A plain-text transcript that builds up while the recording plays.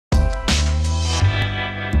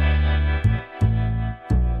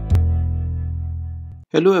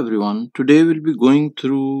Hello everyone. Today we'll be going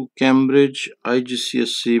through Cambridge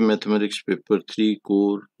IGCSE Mathematics Paper 3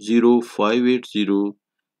 Core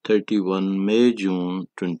 058031 May June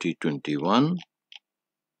 2021.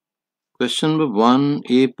 Question number 1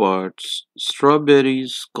 A parts.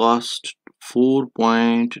 Strawberries cost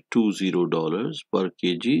 $4.20 per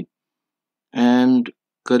kg and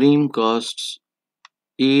Kareem costs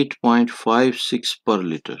 8.56 per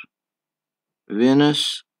liter.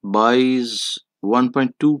 Venus buys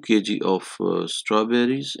 1.2 kg of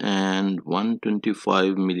strawberries and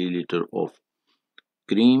 125 milliliter of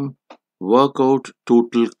cream. Work out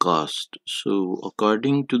total cost. So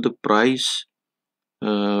according to the price,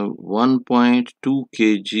 1.2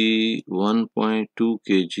 kg 1.2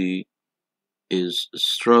 kg is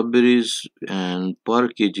strawberries and per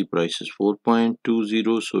kg price is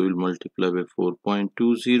 4.20, so we'll multiply by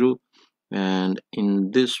 4.20, and in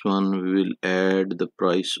this one we will add the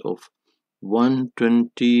price of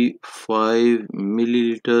 125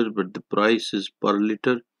 milliliter, but the price is per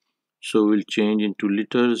liter, so we'll change into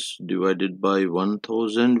liters, divided by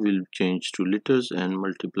 1000 will change to liters, and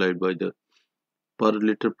multiplied by the per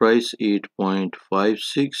liter price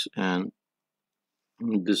 8.56, and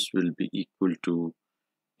this will be equal to,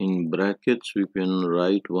 in brackets we can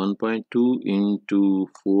write 1.2 into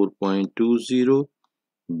 4.20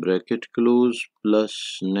 bracket close,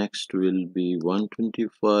 plus next will be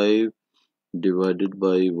 125 divided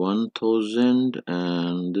by 1000,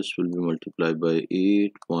 and this will be multiplied by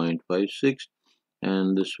 8.56,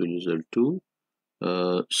 and this will result to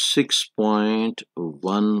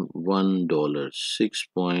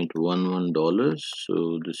 $6.11.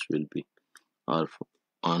 So this will be our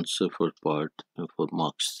answer for part for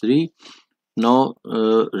marks 3. Now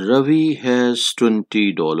Ravi has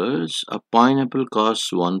 $20. A pineapple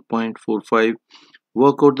costs 1.45.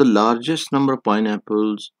 Work out the largest number of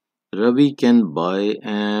pineapples Ravi can buy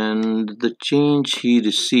and the change he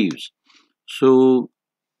receives. So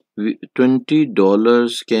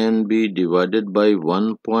 $20 can be divided by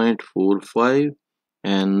 1.45,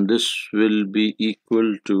 and this will be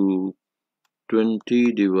equal to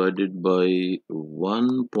 20 divided by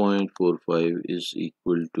 1.45 is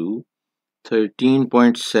equal to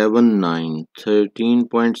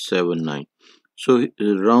 13.79. So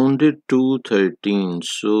rounded to 13,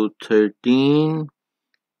 so 13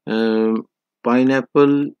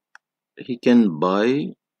 pineapple he can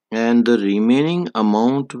buy, and the remaining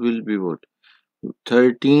amount will be what?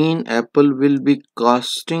 13 apple will be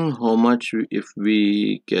costing how much if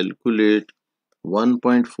we calculate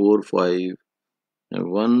 1.45,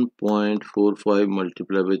 1.45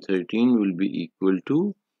 multiplied by 13 will be equal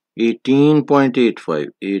to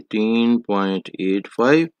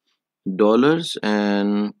 18.85 dollars,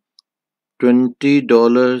 and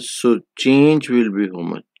 $20, so change will be how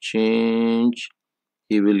much? Change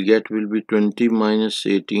he will get will be 20 minus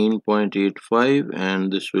 18.85,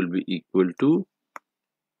 and this will be equal to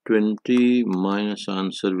 20 minus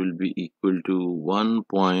answer will be equal to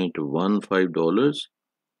 $1.15.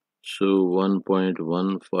 So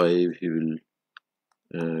 1.15 he will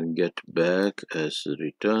get back as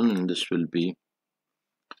return, and this will be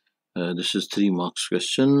this is 3 marks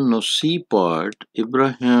question. Now C part,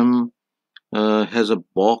 Ibrahim has a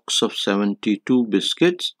box of 72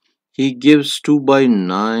 biscuits. He gives 2 by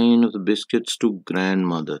 9 of the biscuits to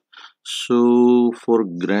grandmother. So for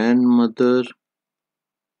grandmother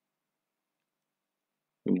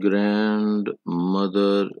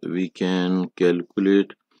we can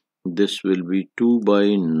calculate this will be 2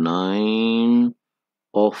 by 9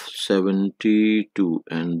 of 72,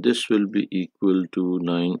 and this will be equal to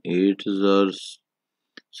 9 8 are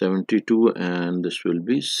 72, and this will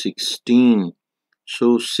be 16.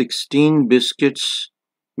 So 16 biscuits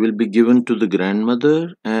will be given to the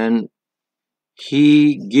grandmother, and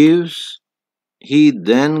he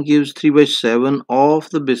then gives 3 by 7 of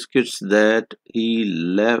the biscuits that he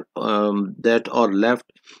left that are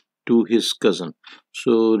left to his cousin.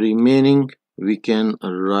 So remaining we can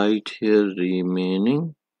write here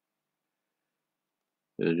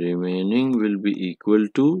remaining will be equal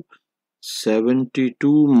to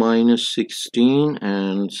 72 minus 16,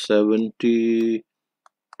 and 72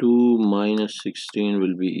 minus 16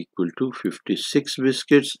 will be equal to 56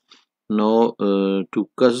 biscuits. Now to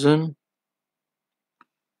cousin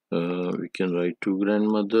we can write to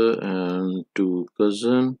grandmother, and to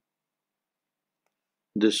cousin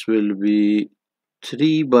this will be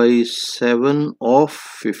 3 by 7 of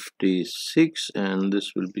 56, and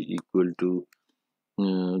this will be equal to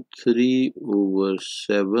 3 over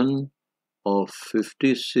 7 of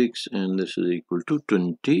 56, and this is equal to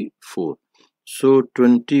 24. So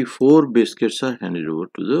 24 biscuits are handed over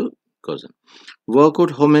to the cousin. Work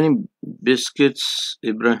out how many biscuits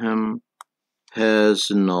Ibrahim has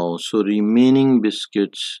now. So remaining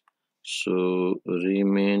biscuits. So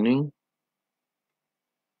remaining,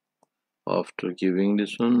 after giving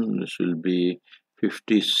this one, this will be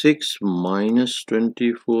 56 minus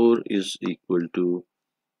 24 is equal to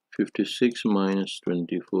 56 minus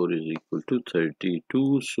 24 is equal to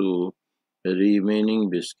 32. So remaining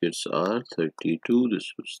biscuits are 32.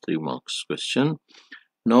 This was 3 marks question.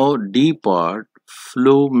 Now D part,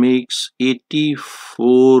 Flo makes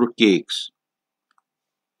 84 cakes.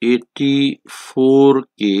 84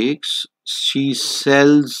 cakes. She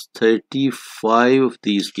sells 35 of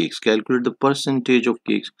these cakes. Calculate the percentage of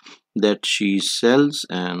cakes that she sells,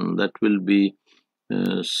 and that will be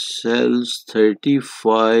sells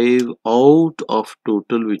 35 out of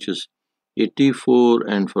total, which is 84,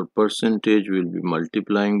 and for percentage we'll be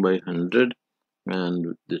multiplying by 100,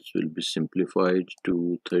 and this will be simplified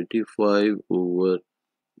to 35 over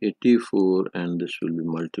 84, and this will be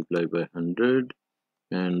multiplied by 100,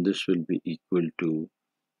 and this will be equal to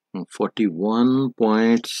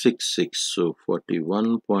 41.66. So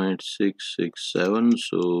 41.667.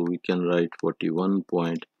 So we can write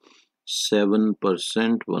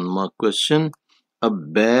 41.7%. 1 mark question. A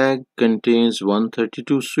bag contains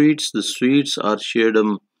 132 sweets. The sweets are shared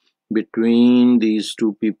between these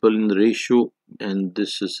two people in the ratio, and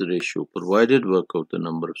this is the ratio provided. Work out the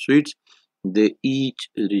number of sweets they each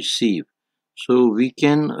receive. So we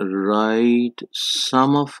can write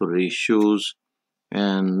sum of ratios,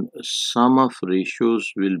 and sum of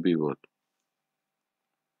ratios will be what?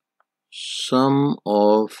 Sum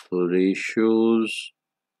of ratios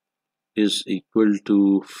is equal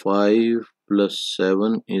to 5 plus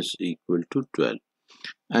 7 is equal to 12.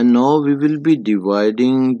 And now we will be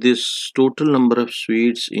dividing this total number of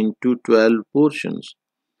sweets into 12 portions.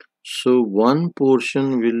 So one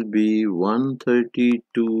portion will be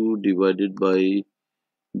 132 divided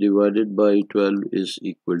by 12 is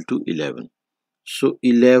equal to 11. So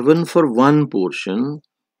 11 for one portion,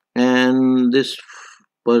 and this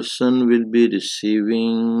person will be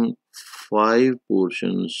receiving 5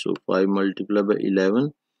 portions. So 5 multiplied by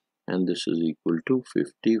 11, and this is equal to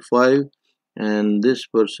 55, and this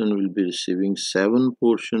person will be receiving 7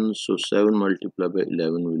 portions. So 7 multiplied by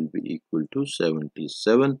 11 will be equal to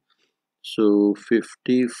 77. So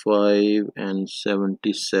 55 and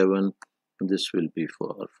 77, this will be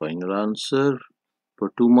for our final answer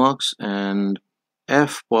for 2 marks. And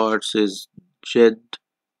F part says Jed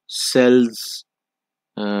sells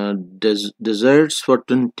desserts for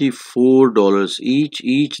 $24 each.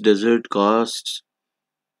 Each dessert costs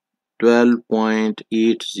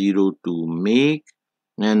 12.80 to make,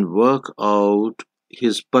 and work out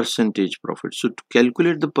his percentage profit. So to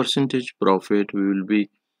calculate the percentage profit, we will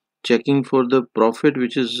be checking for the profit,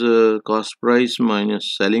 which is cost price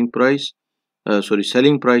minus selling price.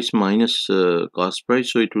 Selling price minus cost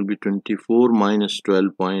price. So it will be 24 minus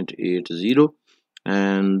 12.80,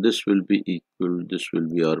 and this will be equal, this will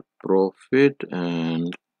be our profit,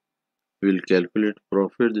 and we'll calculate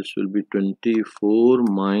profit. This will be 24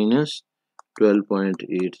 minus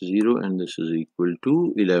 12.80, and this is equal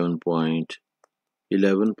to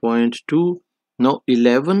 11.2. Now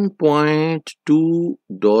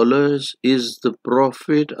 $11.2 is the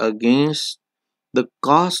profit against the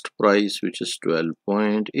cost price, which is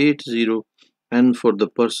 12.80, and for the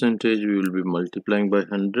percentage we will be multiplying by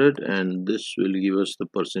 100, and this will give us the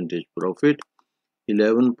percentage profit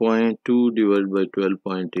 11.2 divided by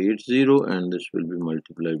 12.80, and this will be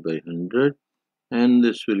multiplied by 100, and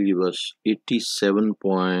this will give us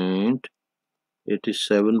 87.5%.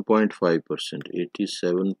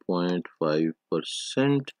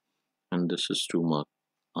 87.5%, and this is 2 mark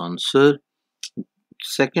answer.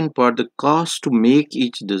 Second part, the cost to make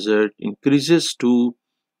each dessert increases to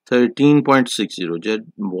 13.60.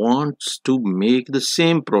 Jed wants to make the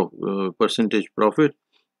same percentage profit.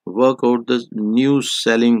 Work out the new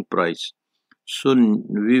selling price. So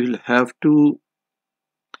we will have to,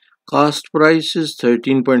 cost price is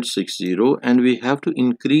 13.60, and we have to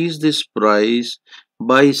increase this price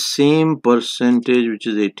by same percentage, which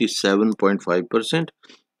is 87.5%.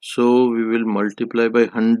 So we will multiply by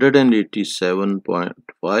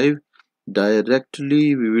 187.5.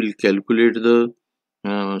 Directly we will calculate the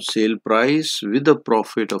sale price with a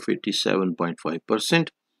profit of 87.5%,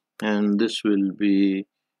 and this will be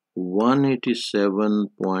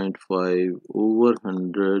 187.5 over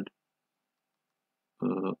 100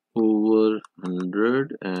 over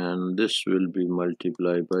 100, and this will be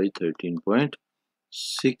multiplied by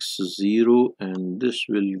 13.60, and this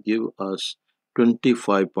will give us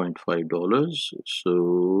 $25.5.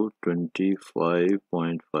 So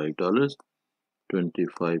 $25.5,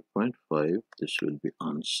 25.5. This will be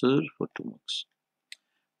answer for 2 marks.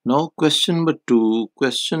 Now question number 2.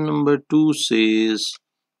 Question number 2 says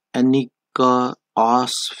Anika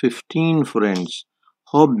asks 15 friends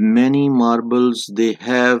how many marbles they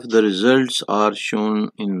have. The results are shown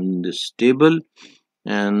in this table,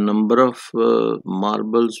 and number of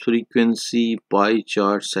marbles, frequency, pie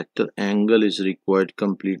chart, sector, angle is required.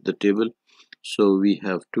 Complete the table. So we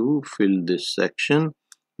have to fill this section,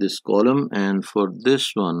 this column, and for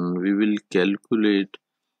this one we will calculate.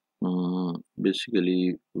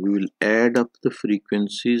 Basically we will add up the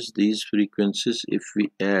frequencies. These frequencies, if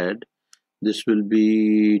we add, this will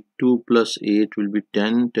be 2 plus 8 will be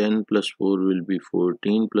 10, 10 plus 4 will be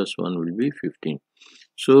 14, plus 1 will be 15.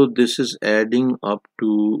 So this is adding up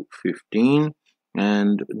to 15,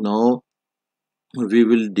 and now we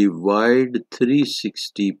will divide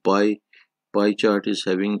 360. Pie chart is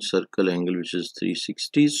having circle angle which is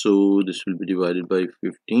 360, so this will be divided by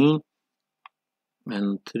 15,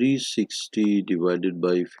 and 360 divided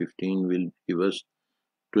by 15 will give us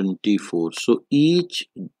 24. So each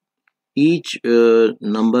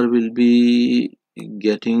number will be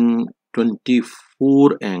getting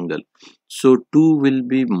 24 angle. So 2 will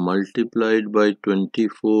be multiplied by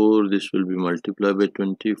 24, this will be multiplied by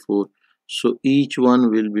 24, so each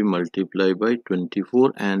one will be multiplied by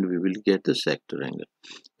 24 and we will get the sector angle.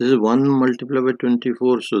 This is 1 multiplied by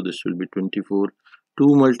 24, so this will be 24.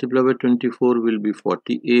 2 multiplied by 24 will be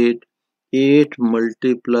 48. 8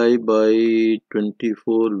 multiplied by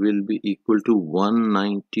 24 will be equal to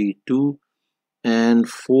 192, and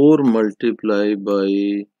 4 multiplied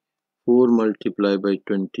by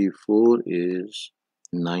 24 is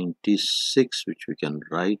 96, which we can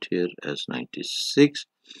write here as 96.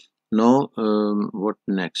 Now what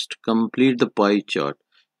next? Complete the pie chart.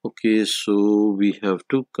 Okay, so we have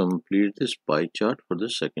to complete this pie chart for the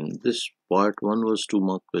second. This part 1 was 2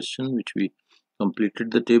 mark question which we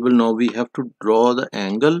completed the table. Now we have to draw the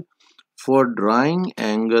angle. For drawing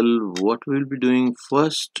angle, what we'll be doing,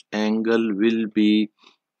 first angle will be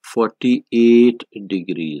 48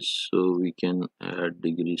 degrees. So we can add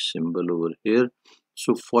degree symbol over here.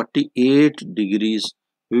 So 48 degrees.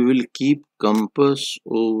 We will keep compass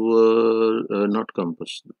over, not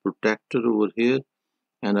compass, the protractor over here,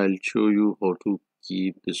 and I'll show you how to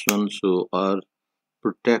keep this one. So our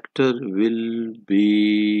protractor will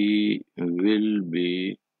be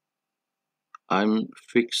I'm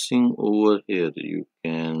fixing over here. You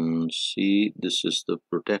can see this is the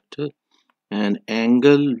protractor, and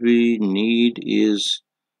angle we need is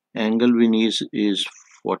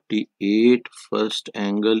 48. First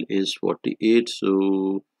angle is 48,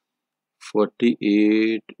 so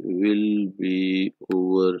 48 will be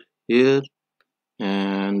over here,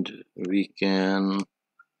 and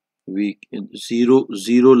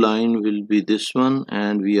zero line will be this one,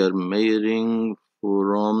 and we are measuring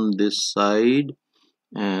from this side,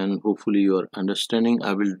 and hopefully you are understanding.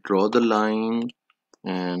 I will draw the line,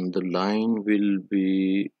 and the line will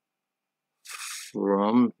be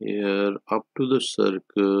from here up to the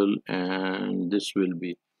circle, and this will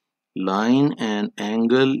be line, and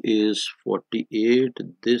angle is 48.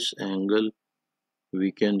 This angle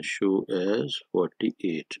we can show as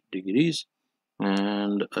 48 degrees,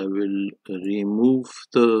 and I will remove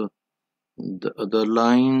the other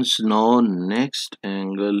lines. Now next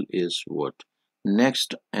angle is what?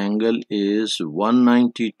 Next angle is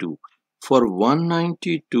 192. For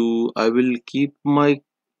 192 I will keep my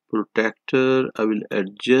protractor, I will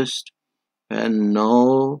adjust, and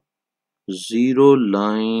now zero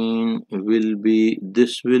line will be,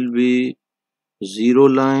 this will be zero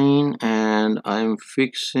line, and I'm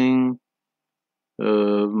fixing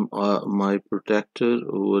my protractor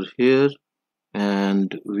over here,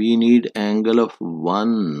 and we need angle of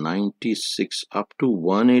 196. Up to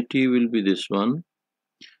 180 will be this one.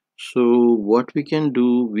 So what we can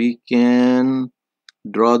do, we can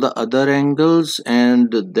draw the other angles,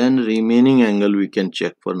 and then remaining angle we can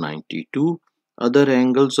check for 92. Other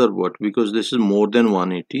angles are what? Because this is more than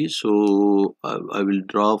 180, so I will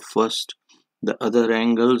draw first the other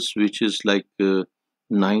angles, which is like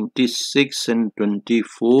 96 and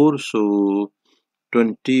 24. So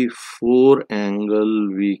 24 angle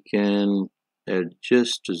we can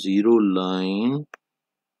adjust zero line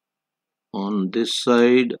on this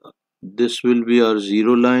side. This will be our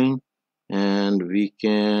zero line, and we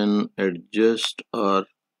can adjust our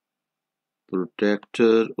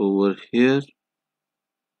protractor over here.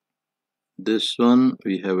 This one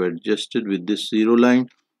we have adjusted with this zero line,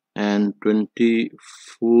 and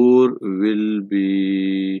 24 will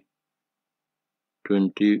be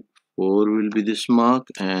 24 will be this mark,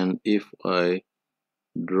 and if I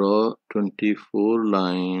draw 24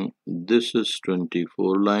 line, this is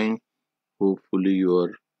 24 line. Hopefully you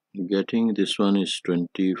are getting this one is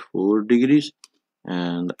 24 degrees,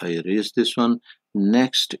 and I erase this one.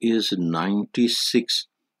 Next is 96.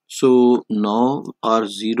 So now our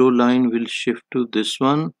zero line will shift to this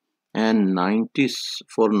one, and 90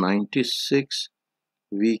 for 96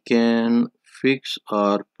 we can fix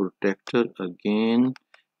our protector again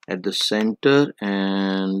at the center,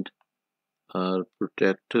 and our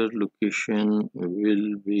protector location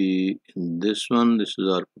will be in this one. This is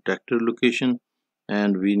our protector location,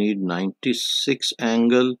 and we need 96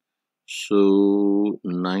 angle. So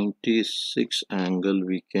 96 angle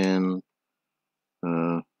we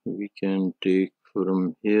can take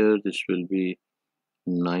from here. This will be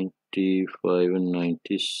 95 and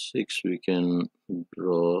 96. We can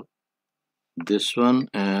draw this one,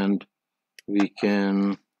 and we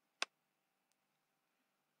can,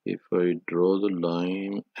 if I draw the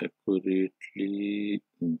line accurately,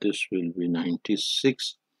 this will be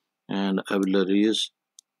 96, and I will erase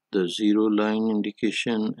the zero line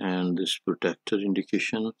indication and this protector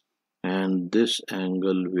indication, and this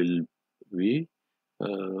angle will be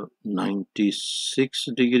 96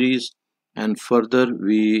 degrees. And further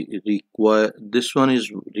we require, this one is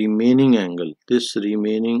remaining angle, this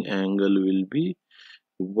remaining angle will be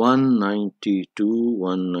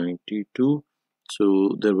 192.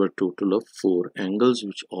 So there were total of 4 angles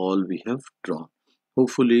which all we have drawn.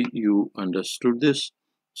 Hopefully you understood this.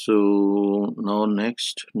 So now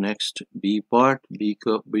next B part. B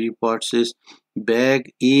part says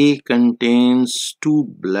bag A contains 2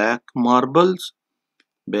 black marbles.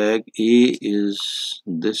 Bag A is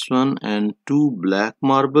this one, and 2 black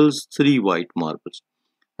marbles, 3 white marbles.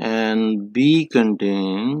 And B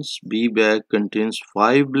bag contains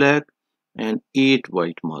 5 black and 8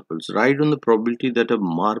 white marbles. Write on the probability that a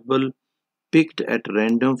marble picked at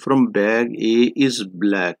random from bag A is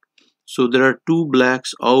black. So there are 2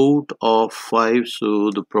 blacks out of 5,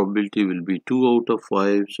 so the probability will be 2 out of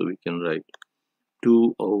 5. So we can write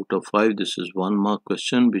 2 out of 5. This is 1 mark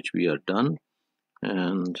question which we are done.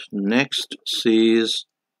 And next says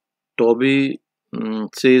Toby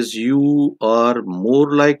says you are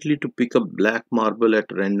more likely to pick up black marble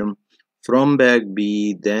at random from bag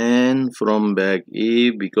B than from bag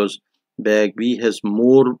A because bag B has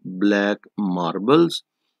more black marbles.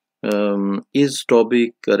 Is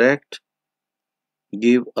Toby correct?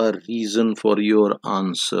 Give a reason for your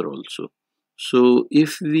answer also. So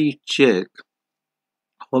if we check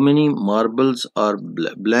how many marbles are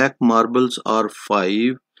black marbles are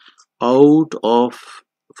 5 out of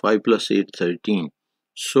 5 plus 8, 13.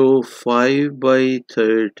 So 5 by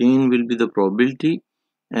 13 will be the probability,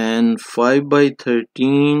 and 5 by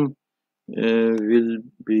 13 will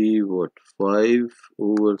be what? 5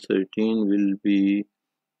 over 13 will be,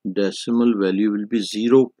 decimal value will be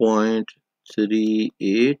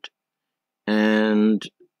 0.38, and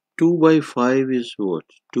 2 by 5 is what?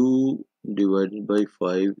 2 divided by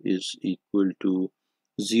 5 is equal to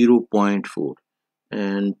 0.4,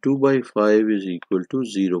 and 2 by 5 is equal to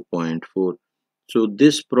 0.4. So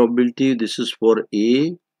this probability, this is for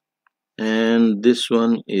A, and this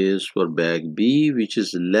one is for bag B, which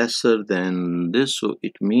is lesser than this. So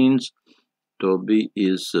it means Toby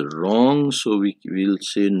is wrong. So we will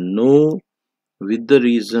say no with the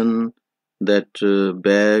reason that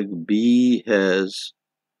bag B has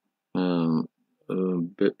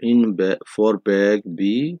for bag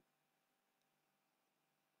B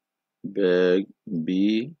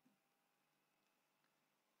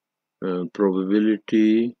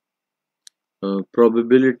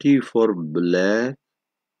probability for black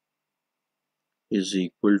is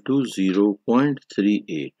equal to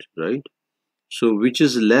 0.38, right? So which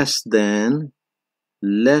is less than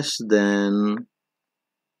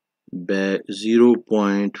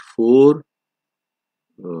 0.4,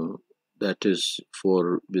 that is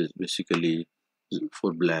for basically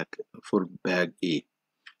for bag A.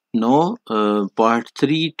 Now part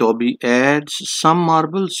 3, Toby adds some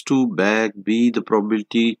marbles to bag B. The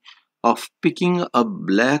probability of picking a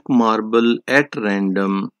black marble at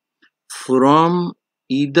random from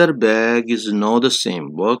either bag is now the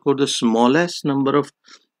same. Work out the smallest number of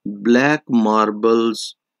black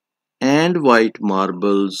marbles and white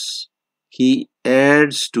marbles he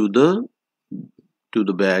adds to the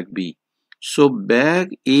bag B. So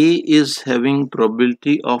bag A is having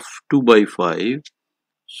probability of 2 by 5.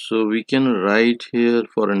 So we can write here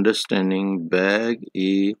for understanding bag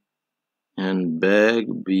A and bag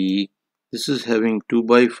B. This is having 2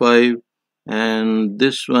 by 5. and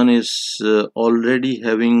this one is already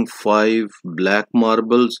having 5 black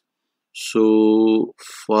marbles. So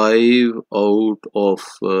 5 out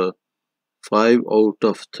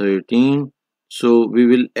of 13. So we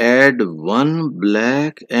will add one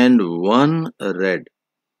black and one red,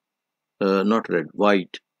 not red,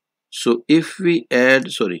 white. So if we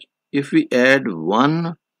add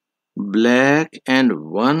one black and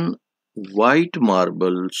one white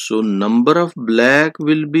marble, so number of black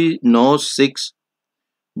will be now 6,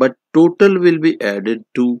 but total will be added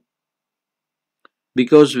 2,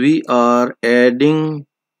 because we are add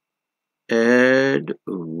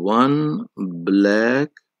one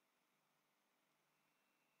black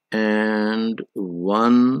and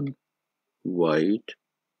one white.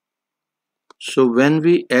 So when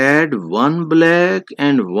we add one black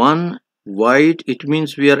and one white, it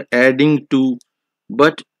means we are adding 2,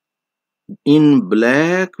 but in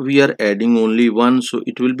black we are adding only 1, so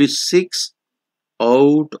it will be 6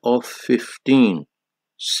 out of 15.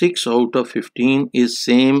 6 out of 15 is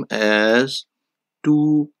same as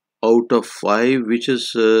 2 out of 5, which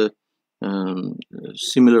is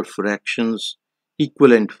similar fractions,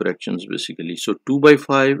 equivalent fractions basically. So 2 by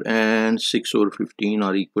 5 and 6 over 15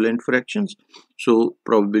 are equivalent fractions, so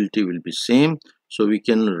probability will be same. So we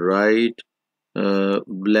can write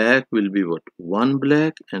black will be what? One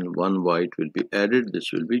black and one white will be added.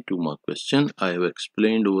 This will be 2-mark question. I have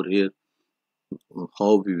explained over here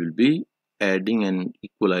how we will be adding and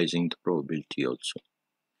equalizing the probability also.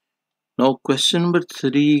 Now question number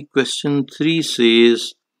 3. Question 3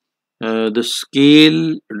 says the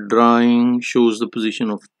scale drawing shows the position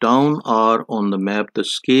of town R on the map. The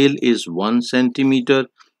scale is 1 centimeter,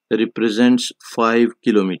 represents 5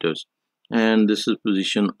 kilometers, and this is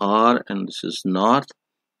position R, and this is north,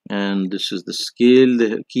 and this is the scale.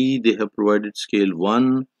 The key, they have provided scale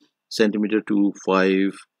 1 centimeter to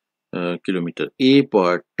 5 kilometer. A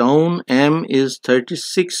part, town M is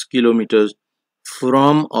 36 kilometers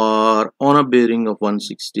from R on a bearing of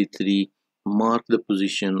 163. Mark the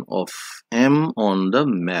position of M on the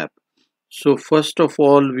map. So first of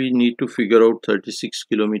all, we need to figure out 36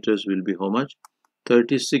 kilometers will be how much?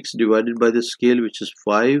 36 divided by the scale, which is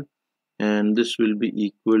 5, and this will be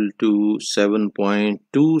equal to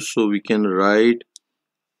 7.2. So we can write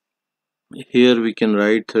here, we can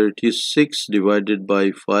write 36 divided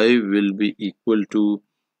by 5 will be equal to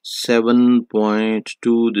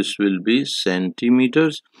 7.2. This will be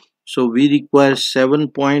centimeters. So we require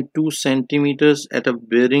 7.2 centimeters at a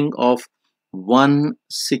bearing of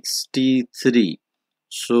 163.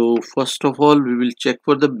 So first of all, we will check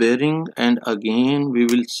for the bearing, and again we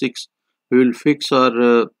will fix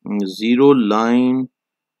our zero line,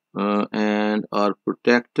 and our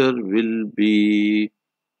protector will be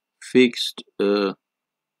fixed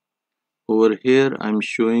over here. I'm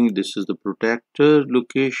showing this is the protector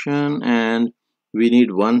location, and we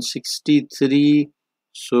need 163.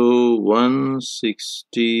 So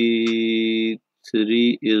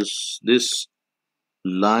 163 is this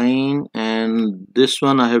line, and this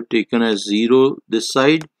one I have taken as 0 this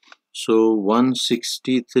side. So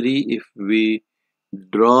 163, if we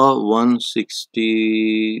draw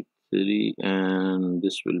 163, and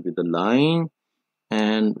this will be the line,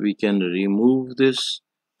 and we can remove this,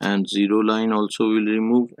 and 0 line also will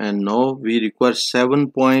remove, and now we require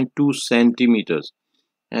 7.2 centimeters,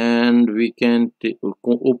 and we can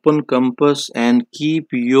open compass and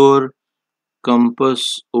keep your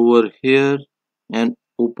compass over here and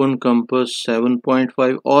open compass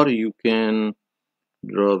 7.5, or you can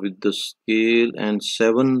draw with the scale and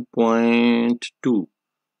 7.2.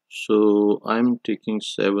 So I'm taking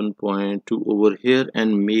 7.2 over here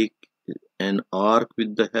and make an arc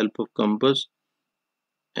with the help of compass,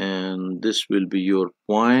 and this will be your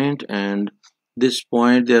point, and this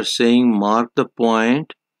point they are saying mark the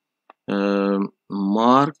point,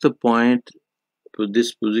 mark the point to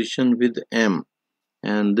this position with M,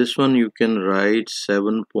 and this one you can write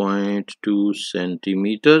 7.2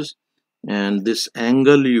 centimeters, and this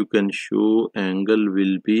angle you can show angle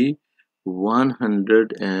will be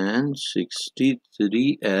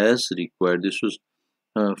 163 as required. This was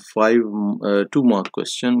 2-mark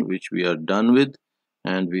question which we are done with,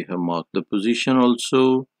 and we have marked the position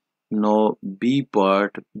also. Now B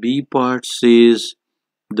part says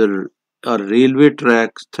the a railway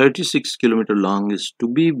track 36 km long is to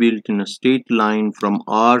be built in a straight line from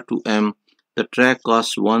R to M. The track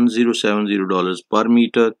costs $1070 per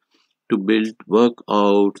meter to build. Work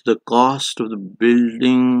out the cost of the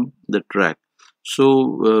building the track.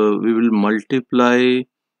 So we will multiply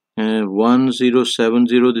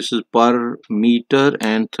 1070, this is per meter,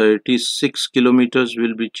 and 36 kilometers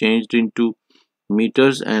will be changed into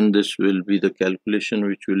meters, and this will be the calculation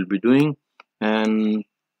which we'll be doing. And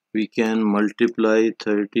we can multiply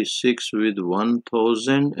 36 with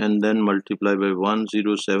 1000 and then multiply by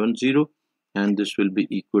 1070, and this will be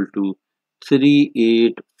equal to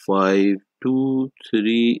 3852,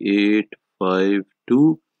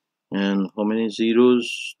 3852. And how many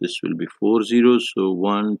zeros? This will be 4 zeros, so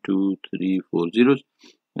 1 2 3 4 zeros,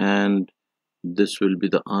 and this will be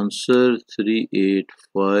the answer.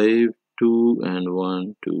 3852 and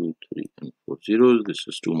 1 2 3 and 4 zeros. This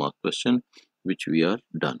is 2 mark question which we are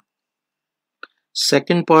done.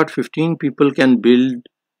 Second part, 15 people can build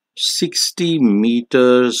 60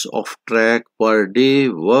 meters of track per day.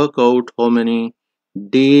 Work out how many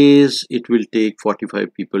days it will take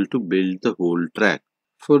 45 people to build the whole track.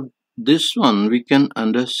 For this one, we can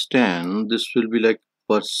understand this will be like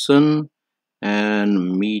person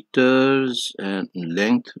and meters and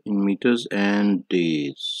length in meters and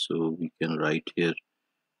days. So we can write here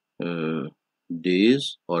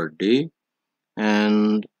days or day,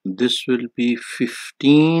 and this will be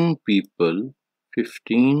 15 people,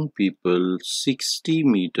 60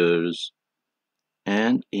 meters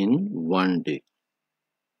and in one day.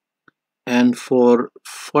 And for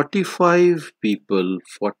 45 people,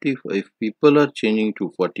 45 people are changing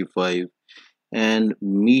to 45, and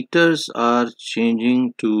meters are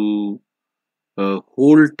changing to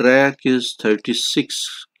whole track is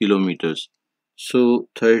 36 kilometers. So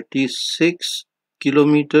 36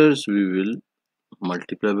 kilometers we will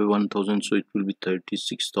multiply by 1000, so it will be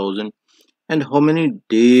 36,000. And how many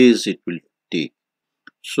days it will take?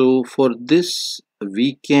 So for this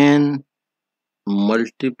we can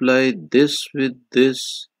multiply this with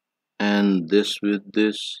this and this with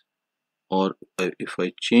this, or if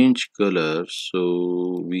I change color,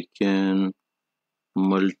 so we can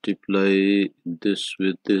multiply this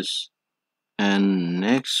with this, and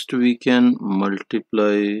next we can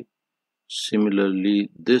multiply similarly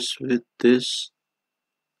this with this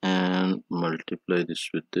and multiply this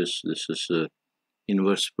with this. This is a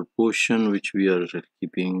inverse proportion which we are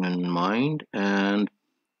keeping in mind. And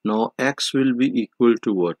now x will be equal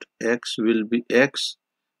to what? X will be x,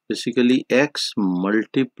 basically x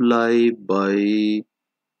multiply by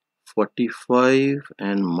 45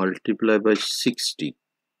 and multiply by 60.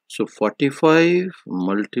 So 45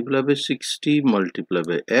 multiply by 60 multiply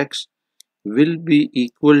by x will be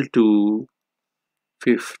equal to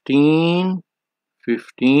 15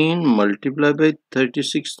 multiply by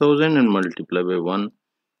 36,000 and multiply by 1,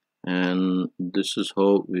 and this is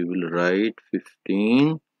how we will write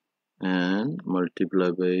 15 and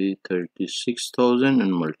multiply by 36,000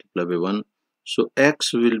 and multiply by 1. So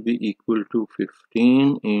x will be equal to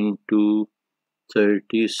 15 into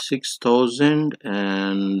 36,000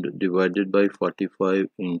 and divided by 45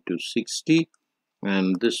 into 60,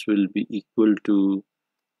 and this will be equal to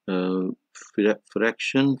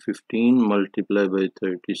fraction 15 multiplied by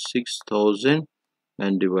 36,000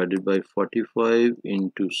 and divided by 45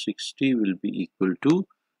 into 60 will be equal to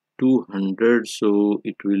 200. So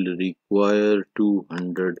it will require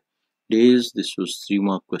 200 days. This was 3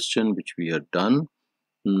 mark question which we are done.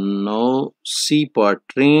 Now C part,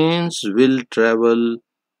 trains will travel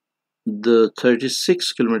the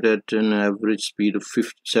 36 kilometer at an average speed of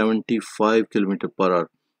 75 kilometer per hour.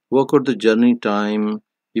 Work out the journey time,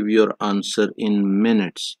 give your answer in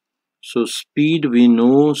minutes. So speed, we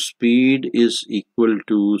know speed is equal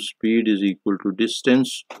to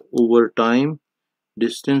distance over time.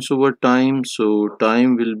 So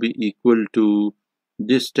time will be equal to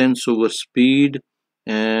distance over speed,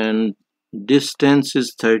 and distance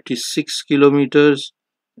is 36 kilometers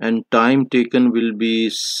and time taken will be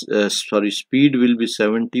speed will be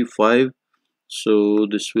 75. So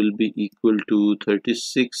this will be equal to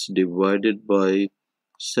 36 divided by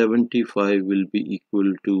 75 will be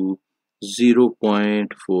equal to 0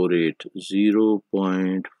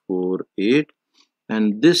 0.48,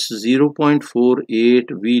 and this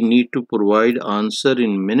 0.48 we need to provide answer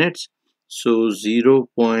in minutes. So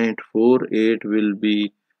 0.48 will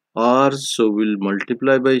be hours, so we'll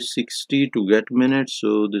multiply by 60 to get minutes.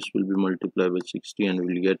 So this will be multiplied by 60 and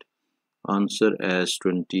we'll get answer as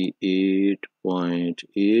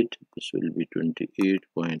 28.8. This will be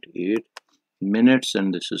 28.8 minutes,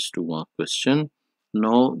 and this is 2 mark question.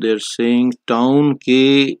 Now they're saying town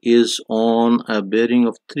K is on a bearing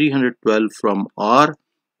of 312 from R.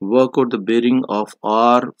 Work out the bearing of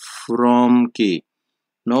R from K.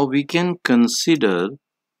 Now we can consider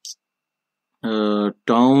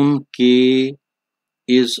town K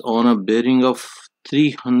is on a bearing of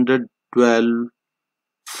 312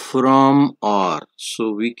 from R.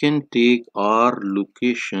 So we can take R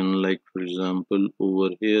location, like for example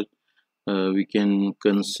over here we can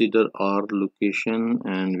consider our location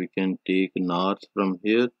and we can take north from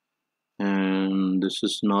here, and this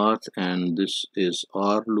is north and this is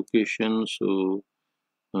our location. So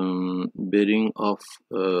bearing of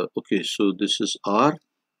okay, so this is R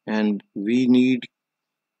and we need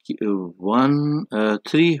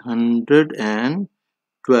 312.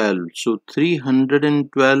 So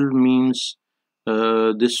 312 means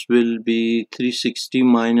this will be 360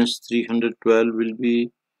 minus 312 will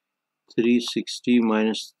be 360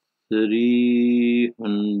 minus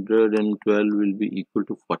 312 will be equal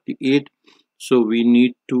to 48. So we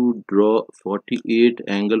need to draw 48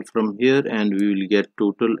 angle from here and we will get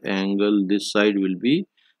total angle. This side will be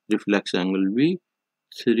reflex angle will be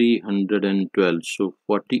 312. So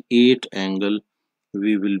 48 angle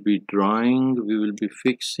we will be drawing. We will be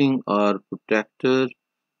fixing our protector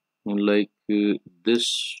like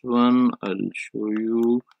this one. I'll show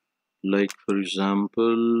you. Like for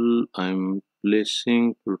example, I'm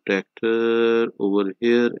placing protector over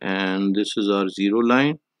here and this is our zero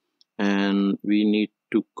line, and we need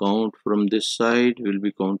to count from this side. We'll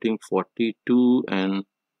be counting 42 and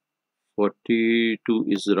 42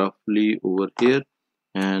 is roughly over here,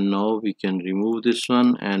 and now we can remove this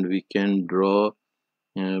one and we can draw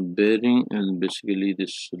bearing, and basically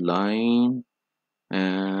this line,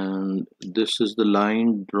 and this is the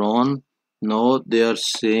line drawn. Now they are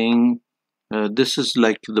saying this is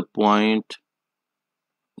like the point,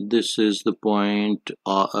 this is the point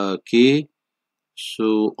K.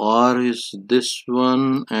 So R is this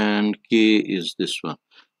one and K is this one.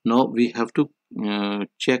 Now we have to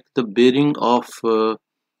check the bearing of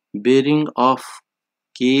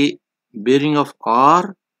K, bearing of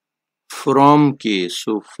R from K.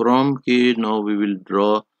 So from K, now we will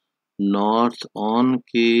draw north on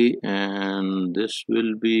K and this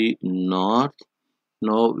will be north.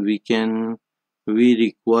 Now we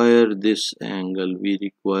require this angle, we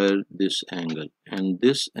require this angle, and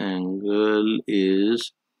this angle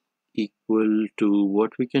is equal to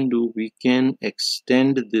what we can do. We can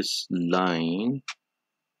extend this line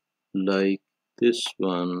like this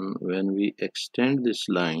one. When we extend this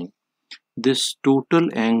line, this total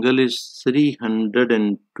angle is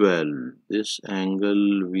 312. This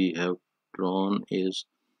angle we have drawn is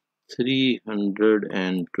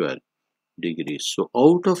 312 degrees. So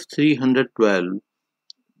out of 312,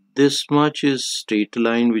 this much is straight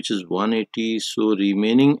line, which is 180. So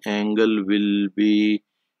remaining angle will be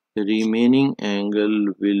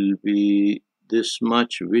this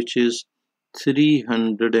much, which is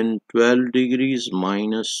 312 degrees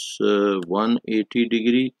minus 180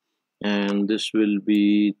 degree, and this will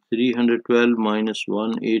be 312 minus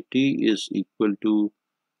 180 is equal to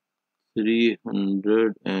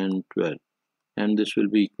 312, and this will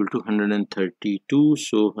be equal to 132.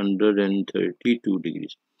 So 132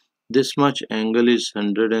 degrees, this much angle is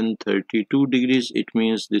 132 degrees. It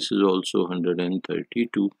means this is also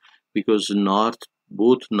 132 because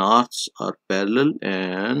both norths are parallel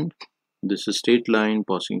and this is straight line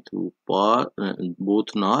passing through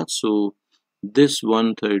both norths. So this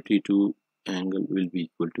 132 angle will be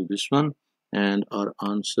equal to this one, and our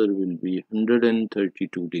answer will be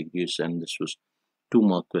 132 degrees, and this was 2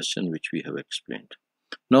 mark question which we have explained.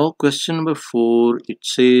 Now question number 4, it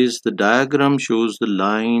says the diagram shows the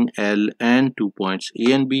line L and 2 points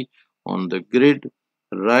A and B on the grid.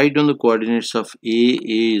 Write on the coordinates of A.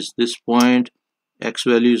 A is this point, X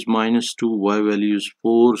value is -2, Y value is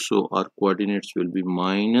 4. So our coordinates will be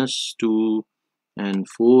 -2 and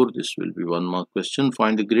 4. This will be 1 mark question.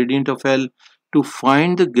 Find the gradient of L. To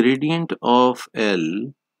find the gradient of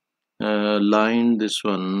L, line this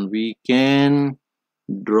one, we can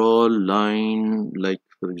draw line like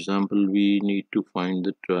for example we need to find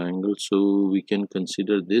the triangle, so we can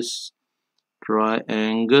consider this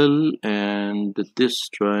triangle and this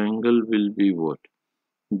triangle will be what,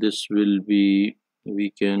 this will be,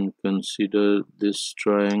 we can consider this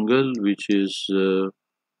triangle which is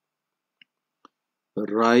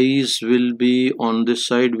rise will be on this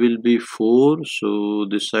side will be 4, so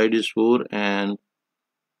this side is 4 and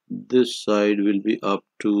this side will be up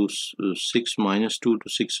to 6 minus 2 to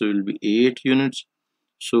 6, so will be 8 units.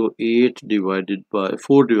 So 8 divided by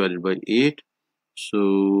 4 divided by 8.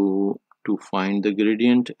 So to find the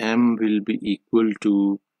gradient, m will be equal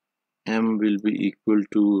to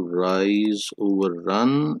rise over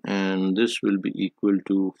run, and this will be equal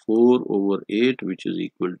to 4 over 8, which is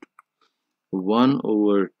equal to 1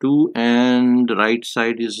 over 2, and right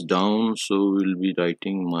side is down, so we'll be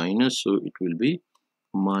writing minus, so it will be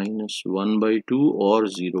minus 1 by 2 or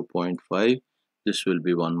 0.5. This will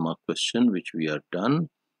be 1 mark question which we are done.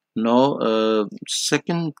 Now,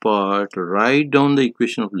 second part, write down the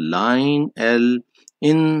equation of line L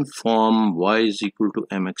in form y is equal to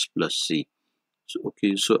mx plus c. So,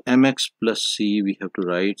 okay, so mx plus c we have to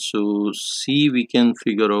write. So c we can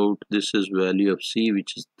figure out, this is value of c,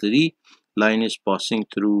 which is 3. Line is passing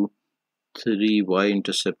through 3, y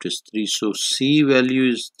intercept is 3. So c value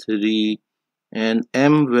is 3 and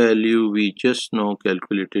m value we just now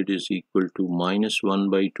calculated is equal to minus 1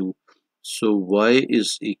 by 2. So y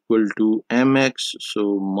is equal to mx,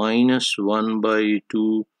 so minus 1 by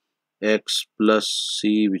 2 x plus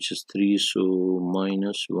c, which is 3, so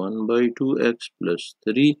minus 1 by 2x plus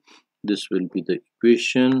 3. This will be the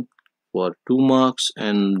equation for 2 marks.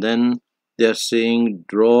 And then they are saying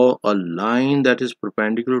draw a line that is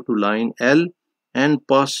perpendicular to line L and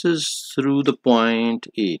passes through the point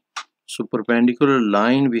A. So perpendicular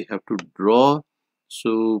line we have to draw.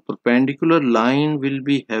 So perpendicular line will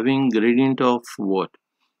be having gradient of what?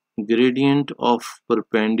 Gradient of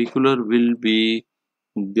perpendicular will be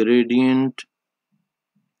gradient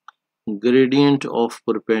of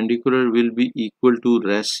perpendicular will be equal to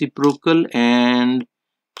reciprocal and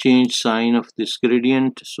change sign of this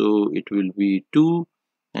gradient, so it will be 2,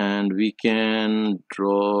 and we can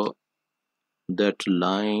draw that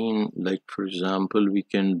line, like for example we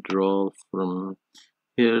can draw from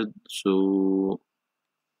here. So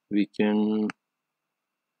we can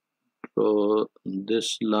draw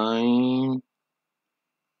this line,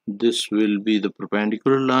 this will be the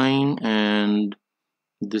perpendicular line, and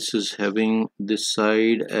this is having this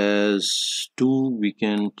side as 2. We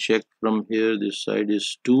can check from here, this side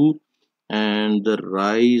is 2, and the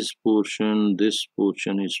rise portion, this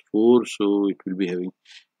portion is 4, so it will be having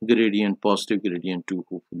gradient, positive gradient 2.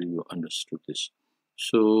 Hopefully you understood this.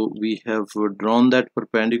 So we have drawn that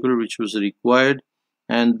perpendicular which was required,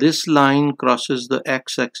 and this line crosses the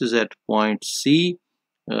x-axis at point C.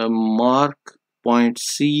 Mark point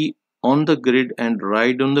C on the grid and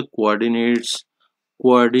write down the coordinates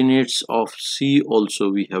of C also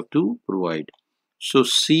we have to provide. So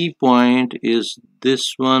C point is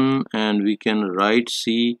this one, and we can write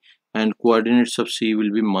C, and coordinates of C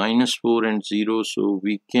will be minus 4 and 0, so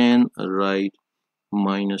we can write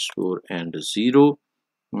minus 4 and 0.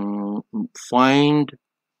 Find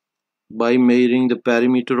by measuring the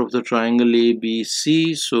perimeter of the triangle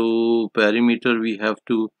ABC. So perimeter we have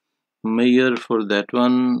to measure for that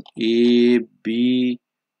one. AB,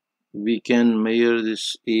 we can measure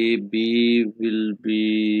this. AB will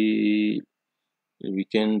be, we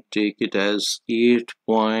can take it as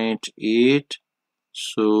 8.8.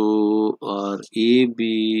 So our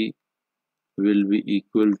AB will be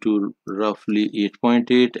equal to roughly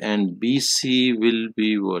 8.8, and BC will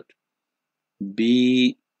be what?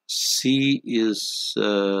 BC is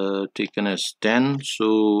taken as 10.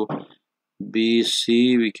 So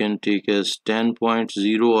BC we can take as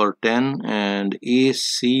 10.0 or 10, and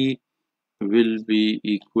AC will be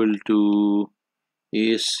equal to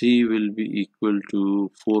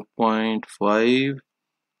 4.5.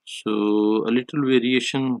 So a little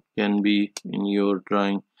variation can be in your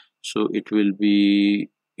drawing. So it will be,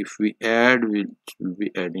 if we add, we'll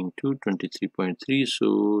be adding to 23.3.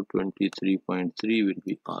 So 23.3 will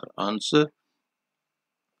be our answer.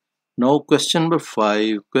 Now question number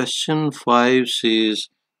 5. Question 5 says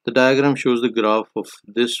the diagram shows the graph of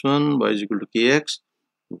this one, y is equal to kx.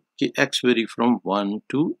 Kx vary from 1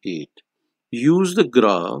 to 8. Use the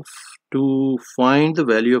graph to find the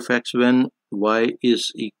value of x when y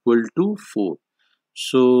is equal to 4.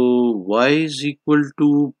 So y is equal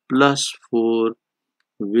to plus 4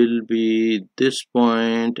 will be this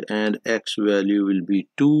point, and x value will be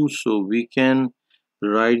 2. So we can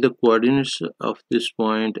write the coordinates of this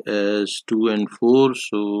point as 2 and 4.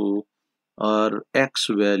 So our x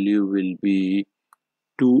value will be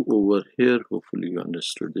 2 over here. Hopefully you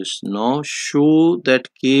understood this. Now show that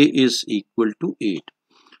k is equal to 8.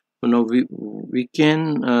 So now we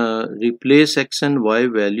can replace x and y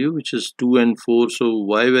value, which is 2 and 4. So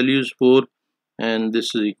y value is 4, and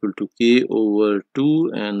this is equal to k over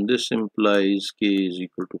 2, and this implies k is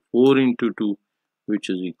equal to 4 into 2, which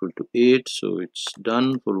is equal to 8. So it's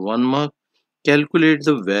done for 1 mark. Calculate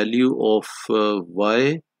the value of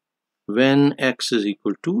y when x is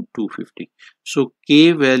equal to 250. So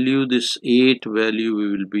k value, this 8 value we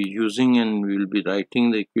will be using, and we will be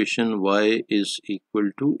writing the equation y is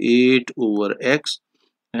equal to 8 over x,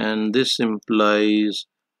 and this implies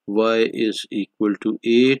y is equal to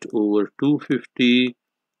 8 over 250.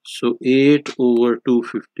 So 8 over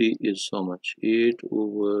 250 is how much? 8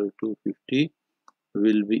 over 250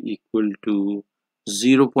 will be equal to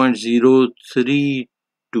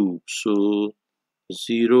 0.032. So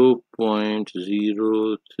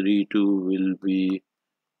 0.032 will be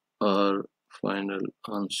our final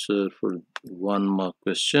answer for 1 mark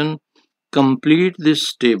question. Complete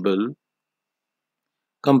this table.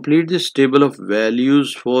 Complete this table of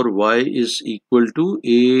values for y is equal to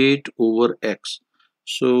 8 over x.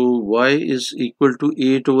 So y is equal to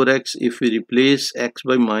 8 over x. If we replace x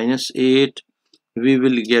by minus 8, we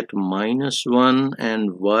will get minus 1,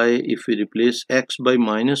 and y, if we replace x by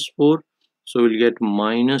minus 4, so we'll get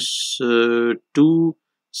minus 2.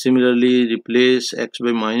 Similarly, replace x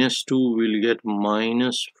by minus 2, we'll get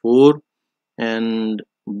minus 4, and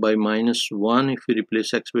by minus 1, if we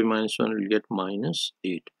replace x by minus 1, we'll get minus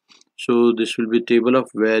 8. So this will be table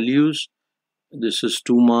of values. This is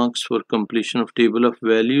 2 marks for completion of table of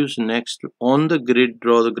values. Next, on the grid,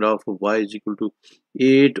 draw the graph of y is equal to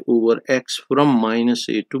 8 over x from minus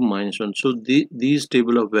 8 to minus 1. So these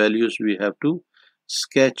table of values we have to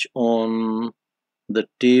sketch on the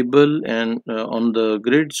table and on the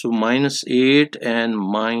grid. So minus 8 and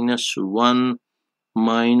minus 1,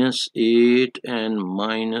 minus 8 and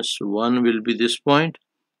minus 1 will be this point,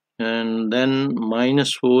 and then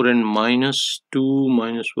minus 4 and minus 2,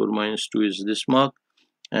 minus 4 minus 2 is this mark,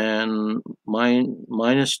 and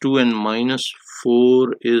minus 2 and minus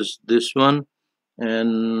 4 is this one,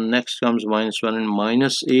 and next comes minus 1 and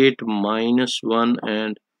minus 8, minus 1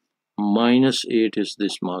 and minus 8 is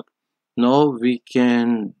this mark. Now we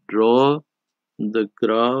can draw the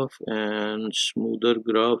graph, and smoother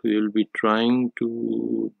graph we will be trying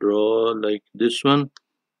to draw like this one,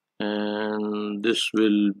 and this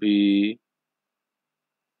will be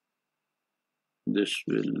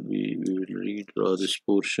we will redraw this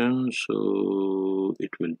portion, so it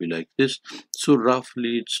will be like this. So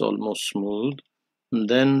roughly it's almost smooth. And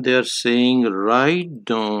then they are saying write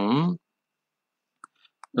down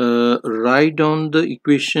the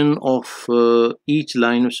equation of each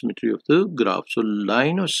line of symmetry of the graph. So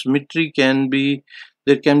line of symmetry can be,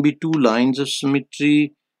 there can be 2 lines of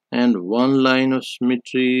symmetry, and 1 line of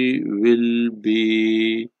symmetry will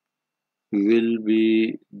be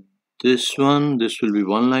this one. This will be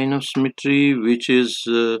 1 line of symmetry, which is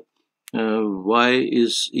y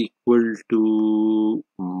is equal to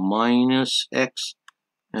minus x,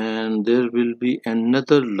 and there will be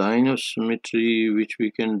another line of symmetry which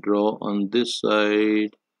we can draw on this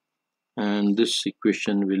side, and this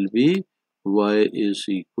equation will be y is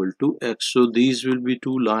equal to x. So these will be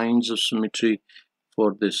 2 lines of symmetry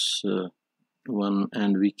for this one,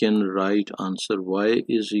 and we can write answer y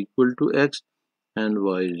is equal to x and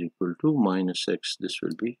y is equal to minus x. This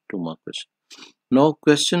will be 2 mark question. Now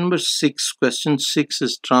question number 6. Question 6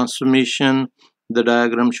 is transformation. The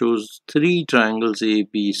diagram shows 3 triangles A,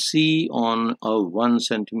 B, C on a 1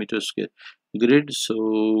 centimeter square grid.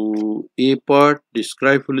 So A part,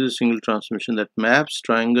 describe fully the single transformation that maps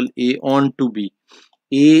triangle A onto B.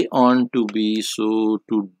 A onto B. So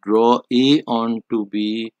to draw A onto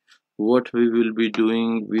B, what we will be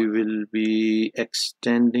doing, we will be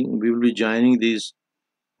extending, we will be joining these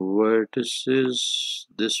vertices.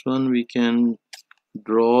 This one we can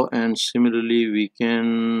draw, and similarly we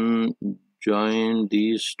can join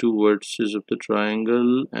these 2 vertices of the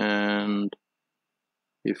triangle, and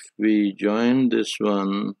if we join this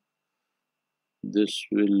one, this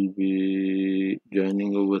will be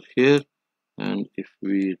joining over here, and if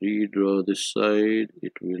we redraw this side,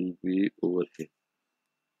 it will be over here.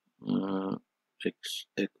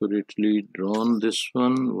 Accurately drawn this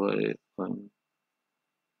one. Why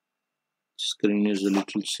screen is a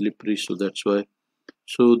little slippery, so that's why.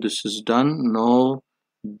 So this is done. Now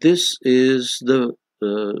this is the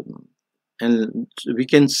and we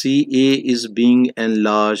can see A is being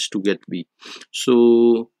enlarged to get B.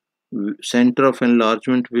 So center of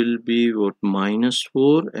enlargement will be what, minus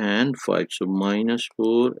 4 and 5. So minus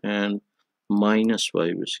 4 and minus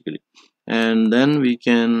 5 basically, and then we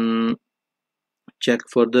can check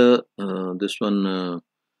for the this one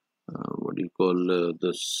what do you call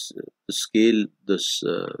this scale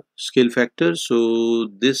factor. So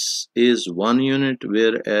this is 1 unit,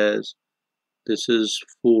 whereas this is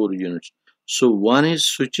 4 units. So 1 is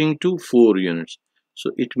switching to 4 units,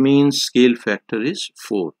 so it means scale factor is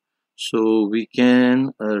 4. So we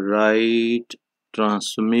can write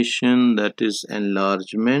transformation, that is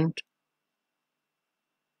enlargement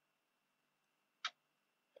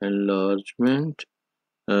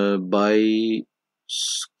by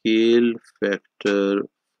scale factor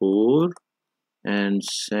 4, and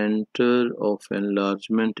center of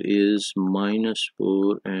enlargement is minus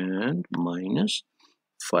 4 and minus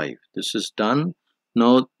 5. This is done.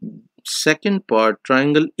 Now second part,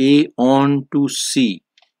 triangle A on to C.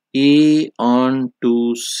 A on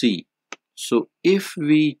to C. So if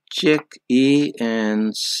we check A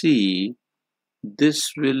and C,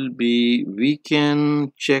 this will be, we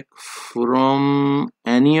can check from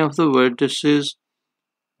any of the vertices,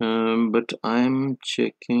 but I'm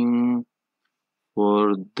checking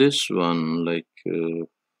for this one, like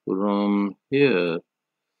from here,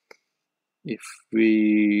 if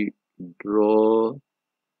we draw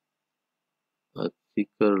a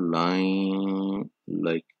thicker line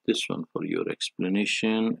like this one for your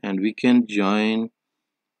explanation, and we can join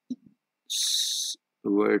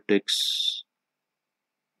vertex,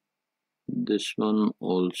 this one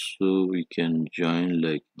also we can join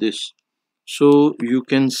like this. So you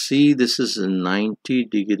can see this is a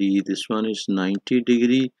 90°, this one is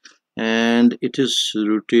 90°, and it is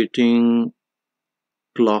rotating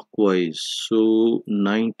clockwise, so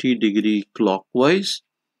 90° clockwise,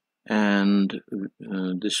 and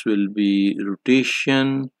this will be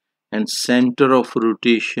rotation, and center of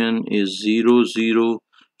rotation is 0 0,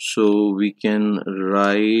 so we can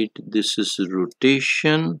write this is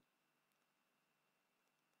rotation.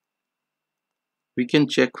 We can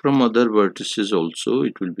check from other vertices also,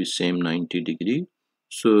 it will be same 90°.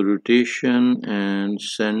 So rotation, and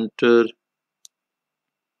center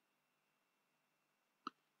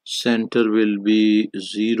will be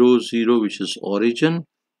 0 0, which is origin,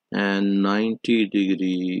 and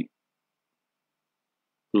 90°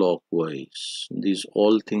 clockwise. These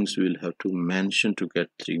all things we'll have to mention to get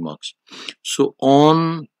 3 marks. So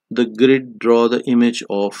on the grid, draw the image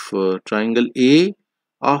of triangle A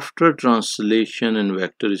after translation, and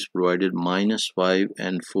vector is provided -5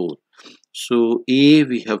 and 4. So A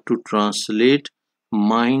we have to translate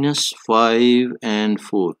 -5 and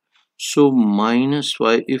 4. So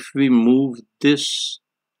 -5, if we move this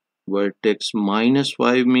vertex,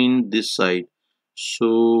 -5 mean this side,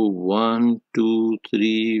 so 1 2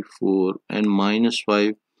 3 4, and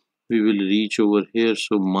 -5 we will reach over here,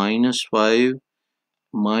 so -5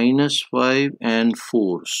 and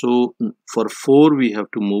 4. So for 4 we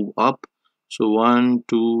have to move up, so 1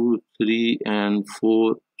 2 3 and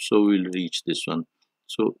 4, so we'll reach this one.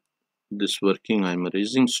 So this working I'm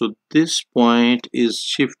erasing, so this point is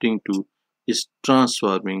shifting to, is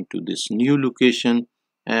transforming to this new location,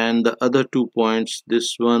 and the other 2 points,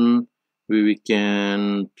 this one we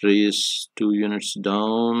can trace 2 units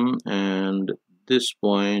down, and this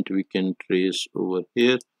point we can trace over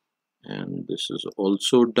here, and this is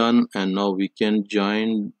also done. And now we can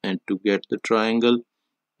join and to get the triangle,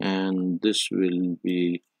 and this will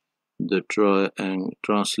be the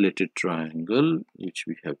translated triangle which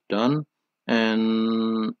we have done,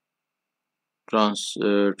 and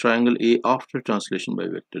triangle A after translation by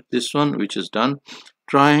vector, this one which is done.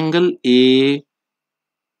 Triangle A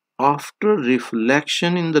after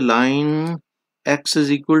reflection in the line x is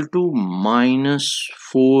equal to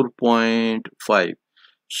 -4.5,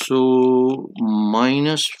 so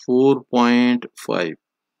 -4.5,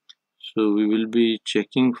 so we will be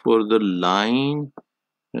checking for the line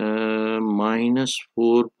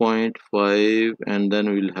 -4.5, and then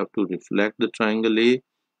we'll have to reflect the triangle A.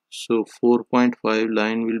 So 4.5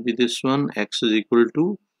 line will be this one, x is equal to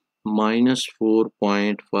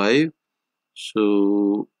 -4.5. So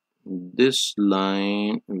this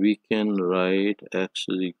line we can write x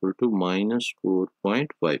is equal to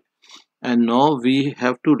 -4.5, and now we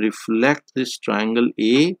have to reflect this triangle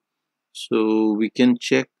A. So we can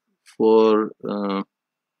check for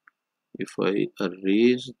if I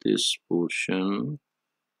erase this portion,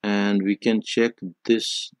 and we can check this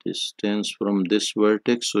distance from this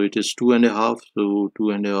vertex, so it is 2.5, so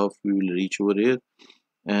 2.5 we will reach over here,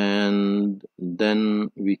 and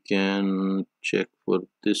then we can check for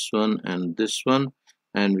this one and this one,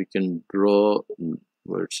 and we can draw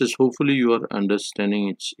vertices. Hopefully you are understanding,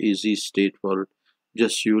 it's easy, straightforward,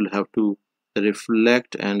 just you will have to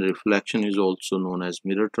reflect, and reflection is also known as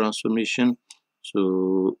mirror transformation.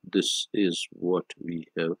 So this is what we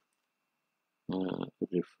have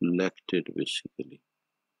reflected. Basically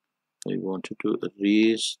I wanted to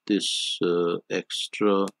erase this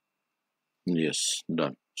extra, yes,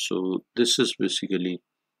 done. So this is basically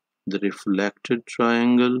the reflected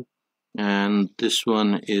triangle, and this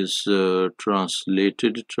one is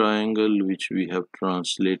translated triangle, which we have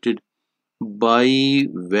translated by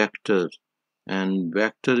vector, and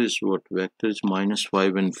vector is what, vector is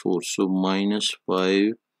 -5 and 4, so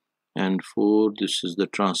 -5 and 4, this is the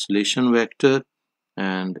translation vector,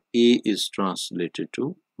 and A is translated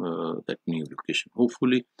to that new location.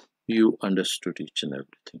 Hopefully you understood each and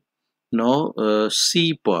everything. Now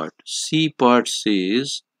C part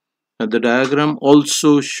says the diagram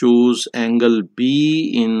also shows angle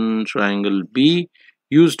B in triangle B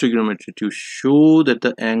Use trigonometry to show that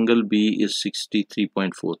the angle B is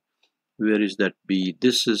 63.4. Where is that B?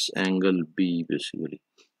 This is angle B basically.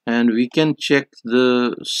 And we can check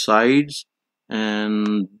the sides,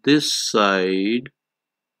 and this side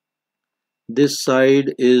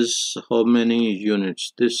is how many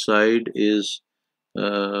units? This side is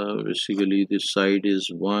basically this side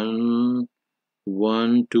is 8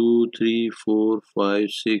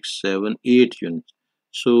 units.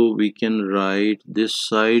 So we can write this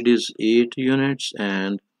side is 8 units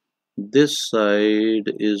and this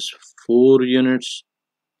side is 4 units.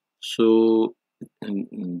 So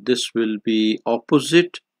this will be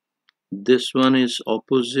opposite. This one is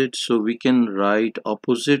opposite, so we can write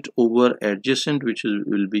opposite over adjacent, which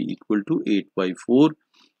will be equal to 8 by 4.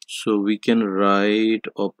 So we can write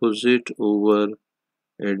opposite over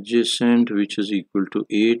adjacent, which is equal to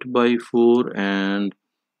 8 by 4, and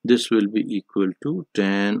this will be equal to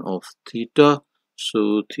tan of theta.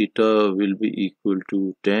 So theta will be equal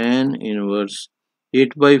to tan inverse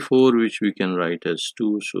 8 by 4, which we can write as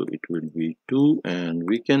 2. So it will be 2, and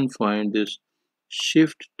we can find this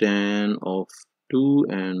shift tan of 2,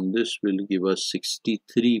 and this will give us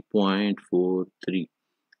 63.43.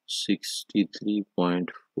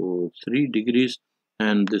 63.43 degrees,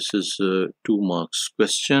 and this is a 2 marks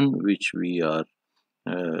question which we are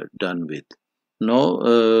done with. Now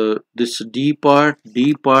this D part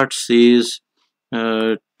says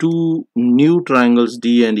two new triangles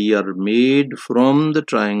D and E are made from the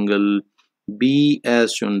triangle B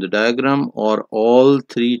as shown in the diagram. Or all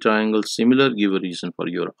three triangles similar? Give a reason for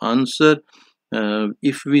your answer.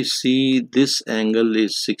 If we see this angle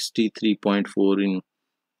is 63.4 in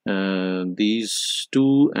these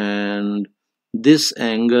two, and this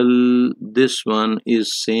angle, this one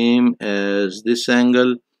is same as this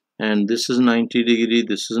angle, and this is 90 degree,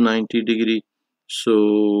 this is 90 degree.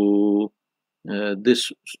 So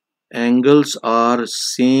this angles are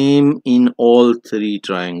same in all three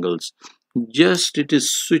triangles, just it is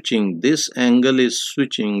switching. This angle is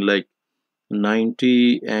switching, like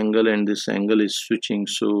 90 angle, and this angle is switching.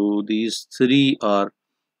 So these three are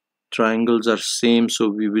triangles are same, so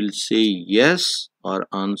we will say yes. Our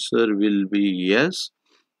answer will be yes.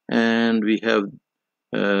 And we have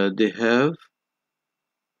they have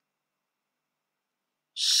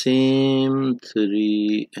same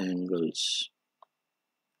three angles,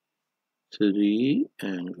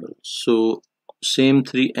 so same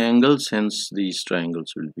three angles, hence these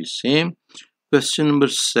triangles will be same. Question number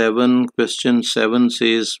 7. Question 7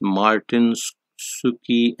 says Martin,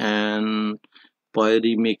 Suki and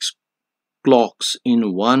Pyri makes clocks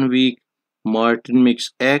in 1 week. Martin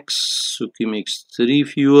makes X, Suki makes 3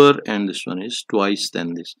 fewer, and this one is twice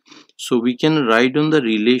than this. So we can write on the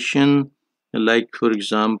relation, like for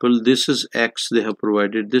example, this is X they have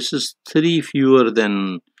provided, this is 3 fewer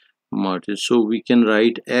than Martin. So we can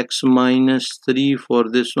write X minus 3 for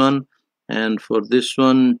this one, and for this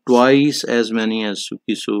one twice as many as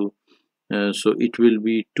Suki. So it will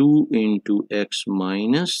be 2 into X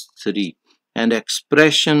minus 3. And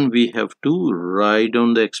expression, we have to write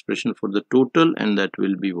down the expression for the total, and that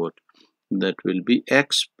will be what? That will be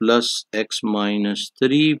X plus X minus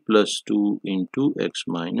 3 plus 2 into X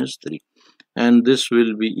minus 3. And this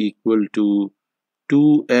will be equal to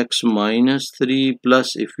 2x minus 3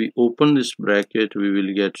 plus, if we open this bracket, we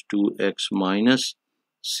will get 2x minus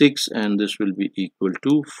 6, and this will be equal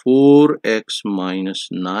to 4x minus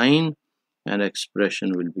 9, and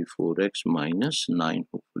expression will be 4x minus 9.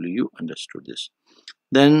 Hopefully you understood this.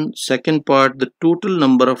 Then second part, the total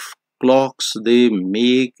number of clocks they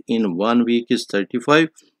make in 1 week is 35.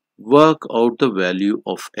 Work out the value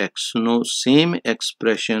of x. Now same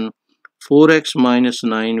expression, 4x minus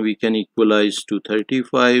 9 we can equalize to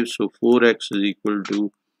 35. So 4x is equal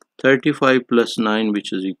to 35 plus 9,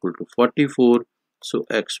 which is equal to 44. So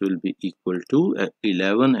x will be equal to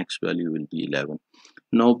 11. X value will be 11.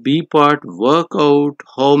 Now B part, work out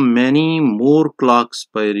how many more clocks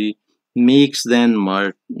Pyri makes than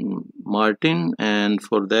Martin, and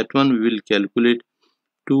for that one we will calculate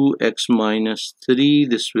 2x minus 3.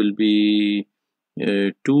 This will be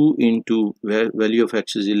 2 into value of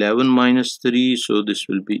x is 11 minus 3, so this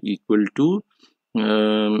will be equal to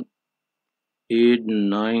 8,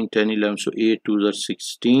 9, 10, 11, so 8 2s are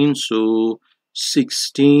 16, so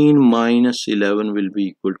 16 minus 11 will be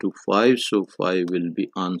equal to 5, so 5 will be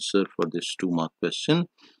answer for this 2 mark question.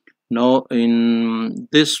 Now in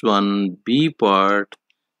this one, B part,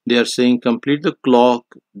 they are saying complete the clock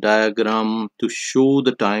diagram to show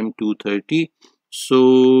the time 2:30.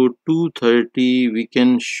 So 2:30 we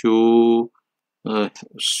can show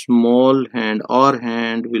small hand, our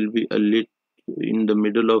hand will be a little in the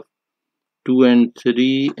middle of 2 and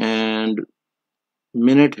 3, and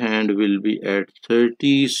minute hand will be at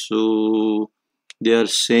 30. So they are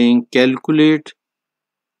saying calculate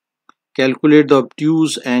the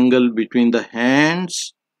obtuse angle between the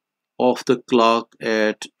hands of the clock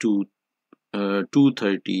at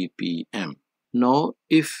 2:30 p.m. Now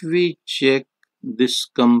if we check, this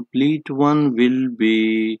complete one,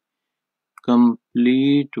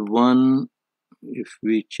 if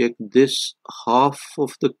we check, this half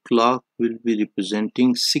of the clock will be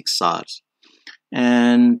representing 6 hours,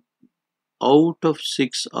 and out of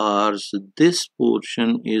 6 hours this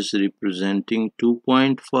portion is representing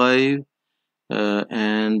 2.5,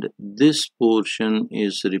 and this portion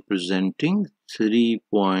is representing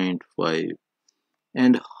 3.5,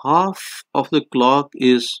 and half of the clock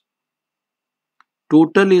is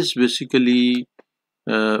total is basically,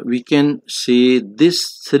 we can say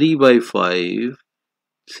this 3 by 5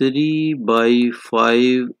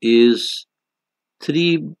 is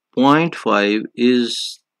 3.5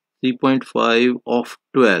 is 3.5 of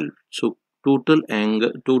 12. So total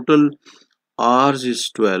hours is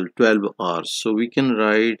 12 hours. So we can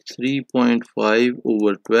write 3.5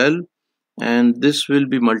 over 12, and this will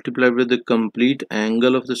be multiplied with the complete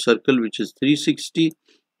angle of the circle, which is 360,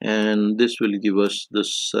 and this will give us the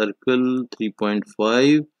circle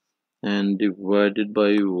 3.5 and divided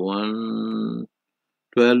by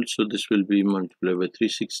 112. So this will be multiplied by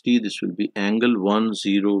 360. This will be angle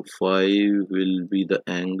 105 will be the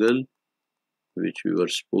angle which we were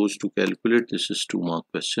supposed to calculate. This is 2 mark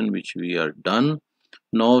question which we are done.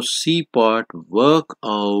 Now C part, work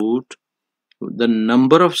out the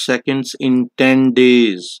number of seconds in 10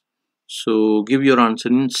 days. So give your answer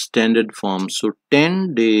in standard form. So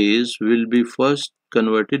 10 days will be first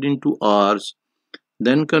converted into hours,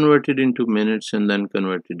 then converted into minutes, and then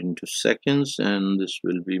converted into seconds, and this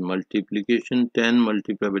will be multiplication. 10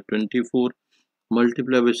 multiplied by 24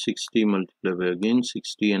 multiplied by 60 multiplied by again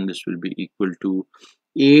 60, and this will be equal to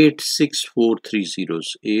 864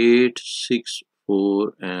 zeros,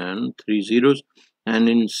 864 and 3 zeros. And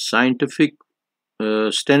in scientific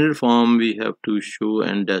standard form we have to show,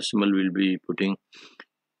 and decimal will be putting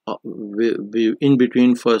in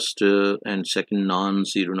between first and second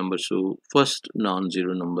non-zero number. So first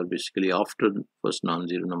non-zero number basically after first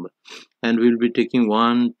non-zero number, and we'll be taking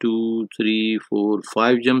 1 2 3 4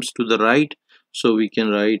 5 jumps to the right. So we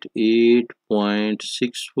can write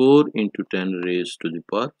 8.64 into 10 raised to the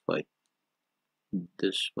power 5,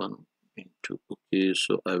 this one into, okay,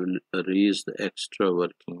 so I will erase the extra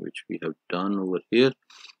working which we have done over here.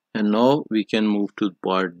 And now we can move to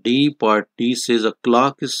part D. Part D says a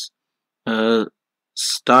clock is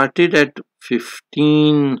started at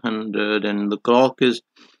 1500 and the clock is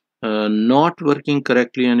not working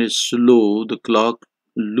correctly and is slow. The clock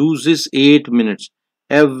loses 8 minutes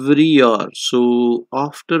every hour. So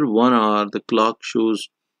after 1 hour the clock shows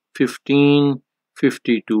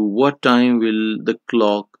 15:52. What time will the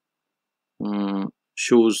clock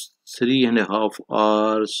shows 3.5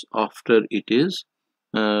 hours after it is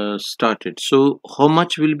started? So how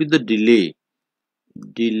much will be the delay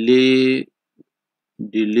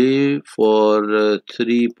for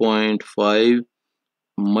 3.5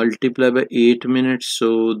 multiplied by 8 minutes?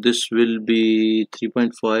 So this will be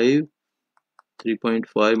 3.5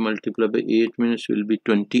 multiplied by 8 minutes will be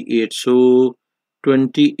 28. So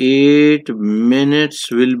 28 minutes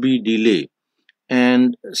will be delay,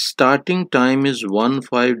 and starting time is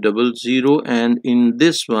 1500, and in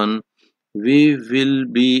this one we will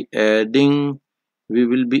be adding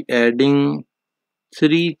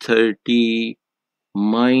 330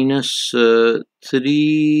 minus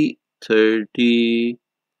 330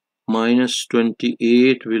 minus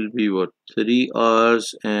 28 will be what, 3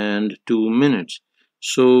 hours and 2 minutes.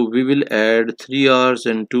 So we will add 3 hours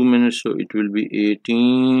and 2 minutes, so it will be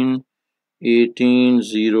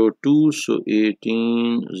 1802. So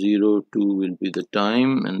 1802 will be the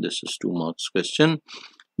time, and this is 2 marks question.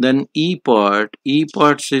 Then E part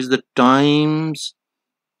says the times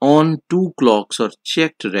on 2 clocks are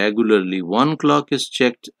checked regularly. One clock is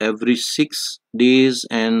checked every 6 days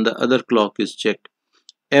and the other clock is checked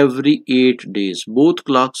every 8 days. Both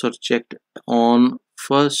clocks are checked on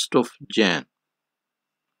 1st of Jan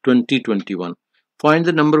 2021. Find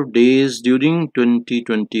the number of days during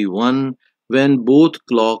 2021 when both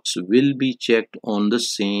clocks will be checked on the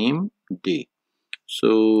same day.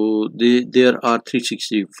 So there are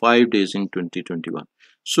 365 days in 2021.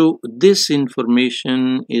 So this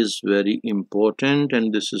information is very important,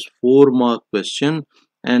 and this is 4 mark question,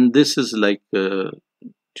 and this is like a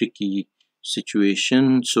tricky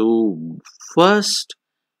situation. So first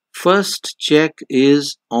First check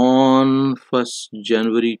is on 1st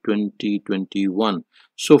January 2021.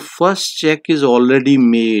 So first check is already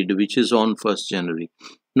made, which is on 1st January.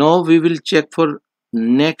 Now we will check for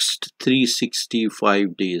next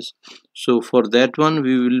 365 days. So for that one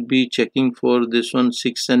we will be checking for this one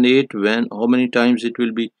 6 and 8, when how many times it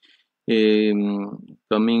will be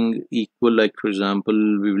coming equal. Like for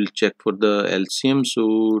example, we will check for the LCM.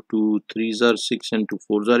 So 2 3s are 6 and 2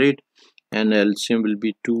 4s are 8, and LCM will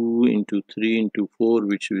be 2 into 3 into 4,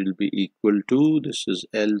 which will be equal to, this is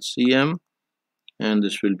LCM, and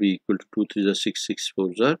this will be equal to 2 3s are 6 6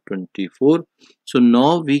 4s are 24. So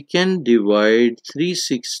now we can divide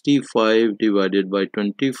 365 divided by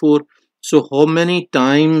 24. So how many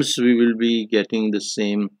times we will be getting the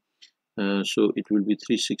same? So it will be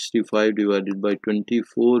 365 divided by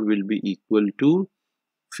 24 will be equal to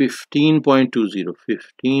 15.20,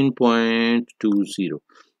 15.20,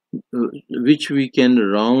 which we can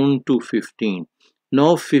round to 15.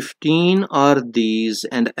 Now 15 are these,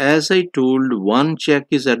 and as I told, one check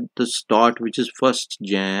is at the start, which is 1st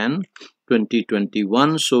Jan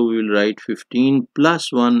 2021. So we will write 15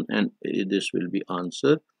 plus 1, and this will be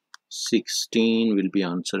answer. 16 will be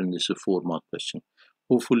answer, and this is a 4-mark question.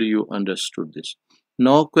 Hopefully you understood this.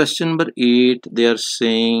 Now question number 8, they are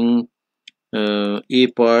saying a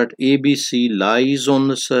part ABC lies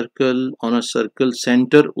on a circle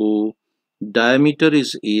center O, diameter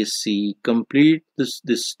is AC. Complete this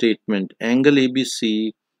statement. Angle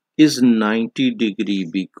ABC is 90 degree,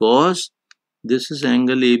 because this is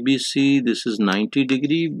angle ABC, this is 90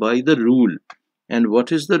 degree by the rule. And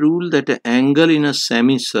what is the rule? That an angle in a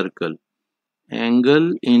semicircle,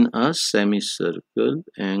 angle in a semicircle,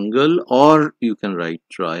 angle, or you can write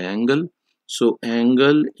triangle. So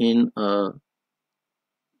angle in a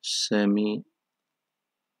semicircle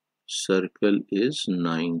is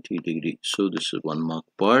 90 degree. So this is 1-mark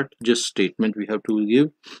part. Just statement we have to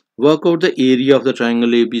give. Work out the area of the triangle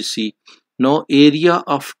ABC. Now area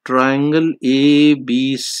of triangle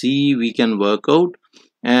ABC we can work out,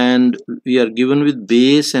 and we are given with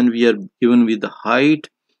base and we are given with the height,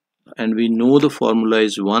 and we know the formula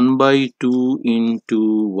is 1 by 2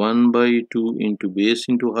 into 1 by 2 into base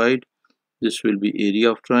into height. This will be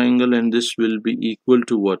area of triangle, and this will be equal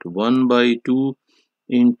to what? 1 by 2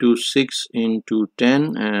 into 6 into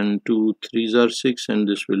 10, and 2 3s are 6, and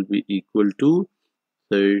this will be equal to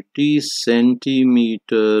 30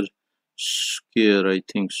 centimeter square, I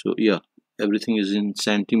think so. Yeah, everything is in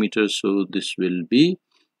centimeters, so this will be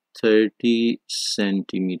 30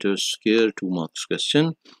 centimeters square. 2 marks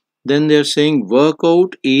question. Then they are saying work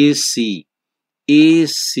out AC.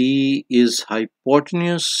 AC is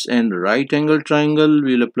hypotenuse and right angle triangle.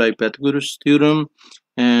 We'll apply Pythagoras theorem,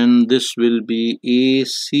 and this will be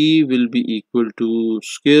AC will be equal to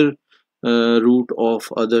square root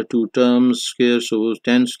of other two terms square. So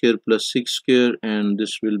 10 square plus 6 square, and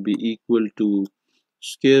this will be equal to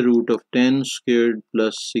square root of 10 squared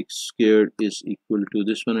plus 6 squared is equal to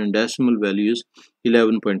this one, and decimal value is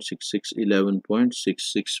 11.66.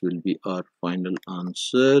 11.66 will be our final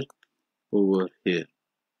answer over here.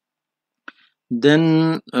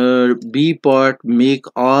 Then B part, make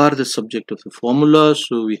R the subject of the formula.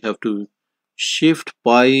 So we have to shift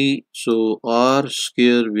pi. So R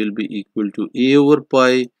square will be equal to A over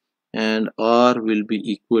pi, and R will be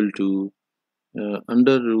equal to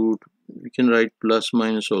under root. We can write plus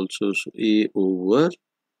minus also. So A over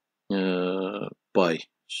pi.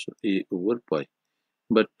 So A over pi.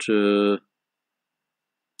 But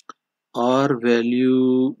R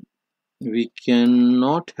value, we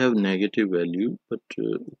cannot have negative value, but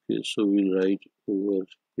okay, so we'll write over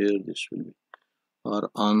here, this will be our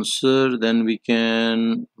answer. Then we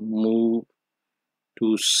can move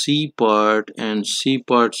to C part, and C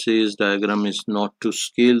part says diagram is not to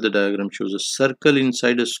scale. The diagram shows a circle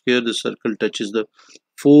inside a square. The circle touches the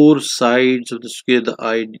 4 sides of the square.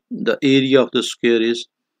 The area of the square is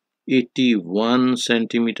 81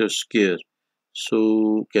 centimeter square.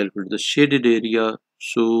 So calculate the shaded area.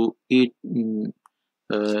 So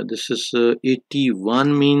this is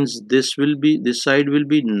 81 means this side will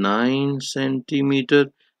be 9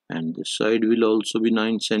 centimeter, and this side will also be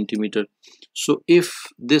 9 centimeter. So if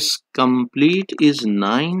this complete is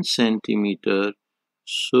 9 centimeter,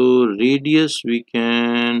 so radius we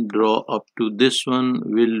can draw up to this one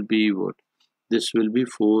will be what? This will be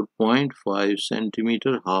 4.5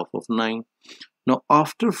 centimeter, half of 9. Now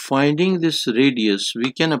after finding this radius,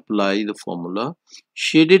 we can apply the formula.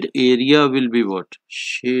 Shaded area will be what?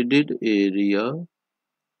 Shaded area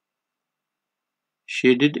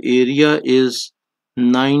is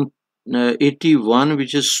 81,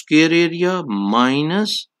 which is square area,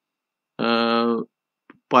 minus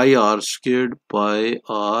pi r squared,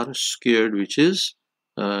 which is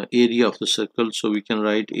area of the circle. So we can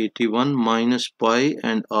write 81 minus pi,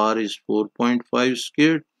 and r is 4.5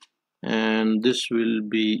 squared, and this will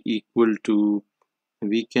be equal to,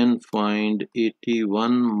 we can find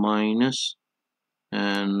 81 minus,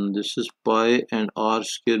 and this is pi, and r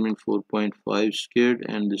squared means 4.5 squared,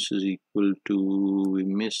 and this is equal to, we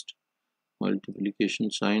missed multiplication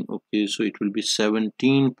sign. Okay, so it will be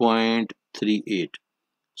 17.38.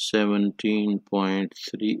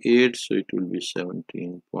 17.38, so it will be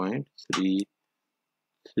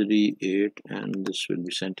 17.338, and this will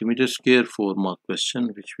be centimeter square. 4-mark question,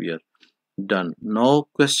 which we are done. Now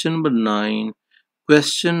question number 9.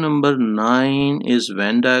 Question number 9 is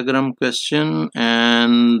Venn diagram question,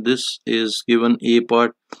 and this is given. A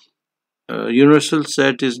part, universal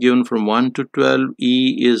set is given from 1 to 12.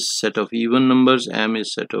 E is set of even numbers. M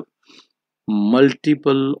is set of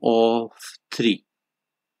multiple of 3.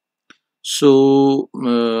 So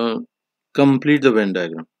complete the Venn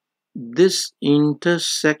diagram. This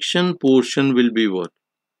intersection portion will be what?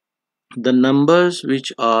 The numbers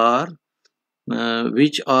which are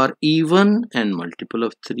even and multiple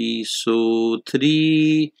of 3. So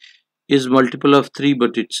 3 is multiple of 3,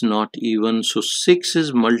 but it's not even. So 6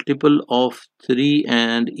 is multiple of 3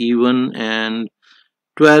 and even, and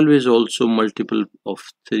 12 is also multiple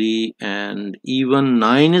of 3 and even.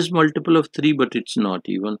 9 is multiple of 3, but it's not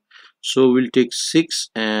even. So we'll take 6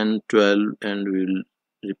 and 12 and we'll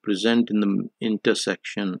represent in the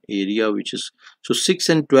intersection area, which is, so 6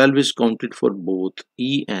 and 12 is counted for both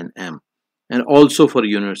E and M, and also for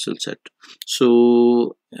universal set.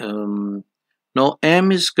 So now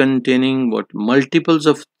M is containing what? Multiples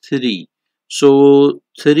of 3. So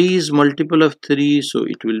 3 is multiple of 3, so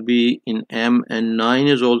it will be in M, and 9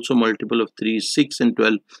 is also multiple of 3. 6 and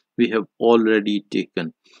 12 we have already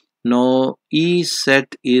taken. Now E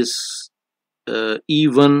set is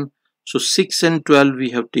even, so 6 and 12 we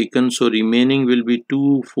have taken, so remaining will be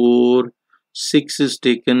 2, 4, 6 is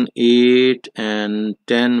taken, 8 and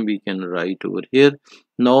 10 we can write over here.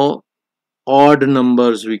 Now odd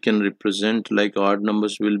numbers we can represent, like odd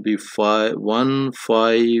numbers will be 1,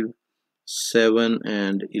 5, 7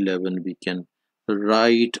 and 11 we can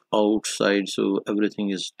write outside. So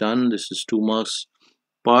everything is done. This is 2 marks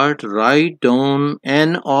part. Write down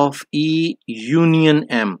N of E union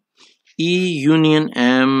M. E union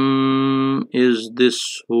M is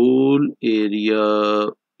this whole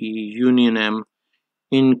area. E union M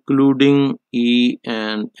including E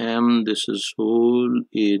and M, this is whole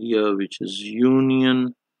area which is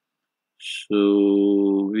union.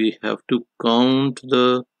 So we have to count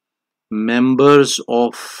the members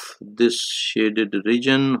of this shaded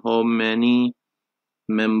region. How many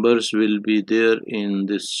members will be there in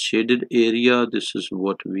this shaded area? This is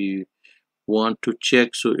what we want to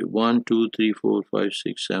check. So 1, 2, 3, 4, 5,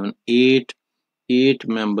 6, 7, 8. 8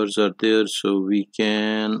 members are there, so we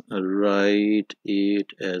can write 8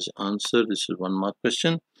 as answer. This is 1 mark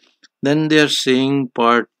question. Then they are saying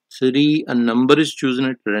part 3, a number is chosen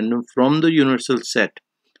at random from the universal set.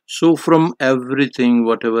 So from everything,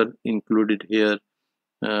 whatever included here,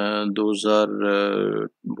 those are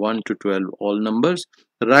 1 to 12, all numbers.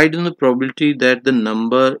 Write in the probability that the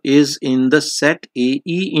number is in the set A,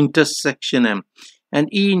 E intersection M,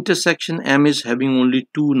 and E intersection M is having only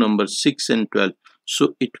 2 numbers, 6 and 12.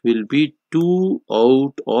 So it will be 2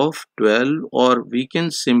 out of 12, or we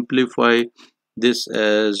can simplify this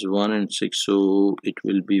as 1 and 6. So it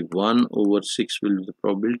will be 1 over 6 will be the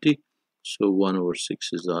probability. So 1 over 6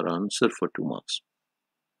 is our answer for 2 marks.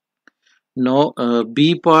 Now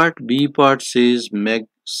B part says Meg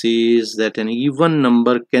says that an even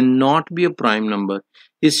number cannot be a prime number.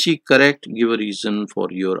 Is she correct? Give a reason for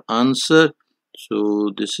your answer.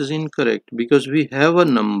 So this is incorrect because we have a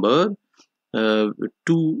number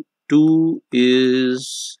 2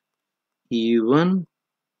 is even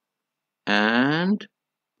and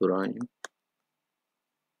prime.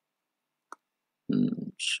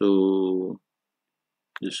 So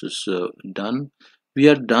this is done. We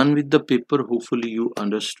are done with the paper. Hopefully you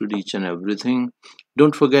understood each and everything.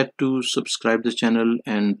 Don't forget to subscribe the channel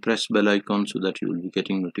and press bell icon so that you will be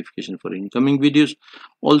getting notification for incoming videos.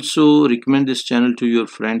 Also recommend this channel to your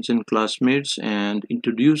friends and classmates and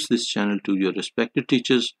introduce this channel to your respected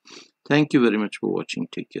teachers. Thank you very much for watching.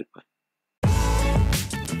 Take care. Bye.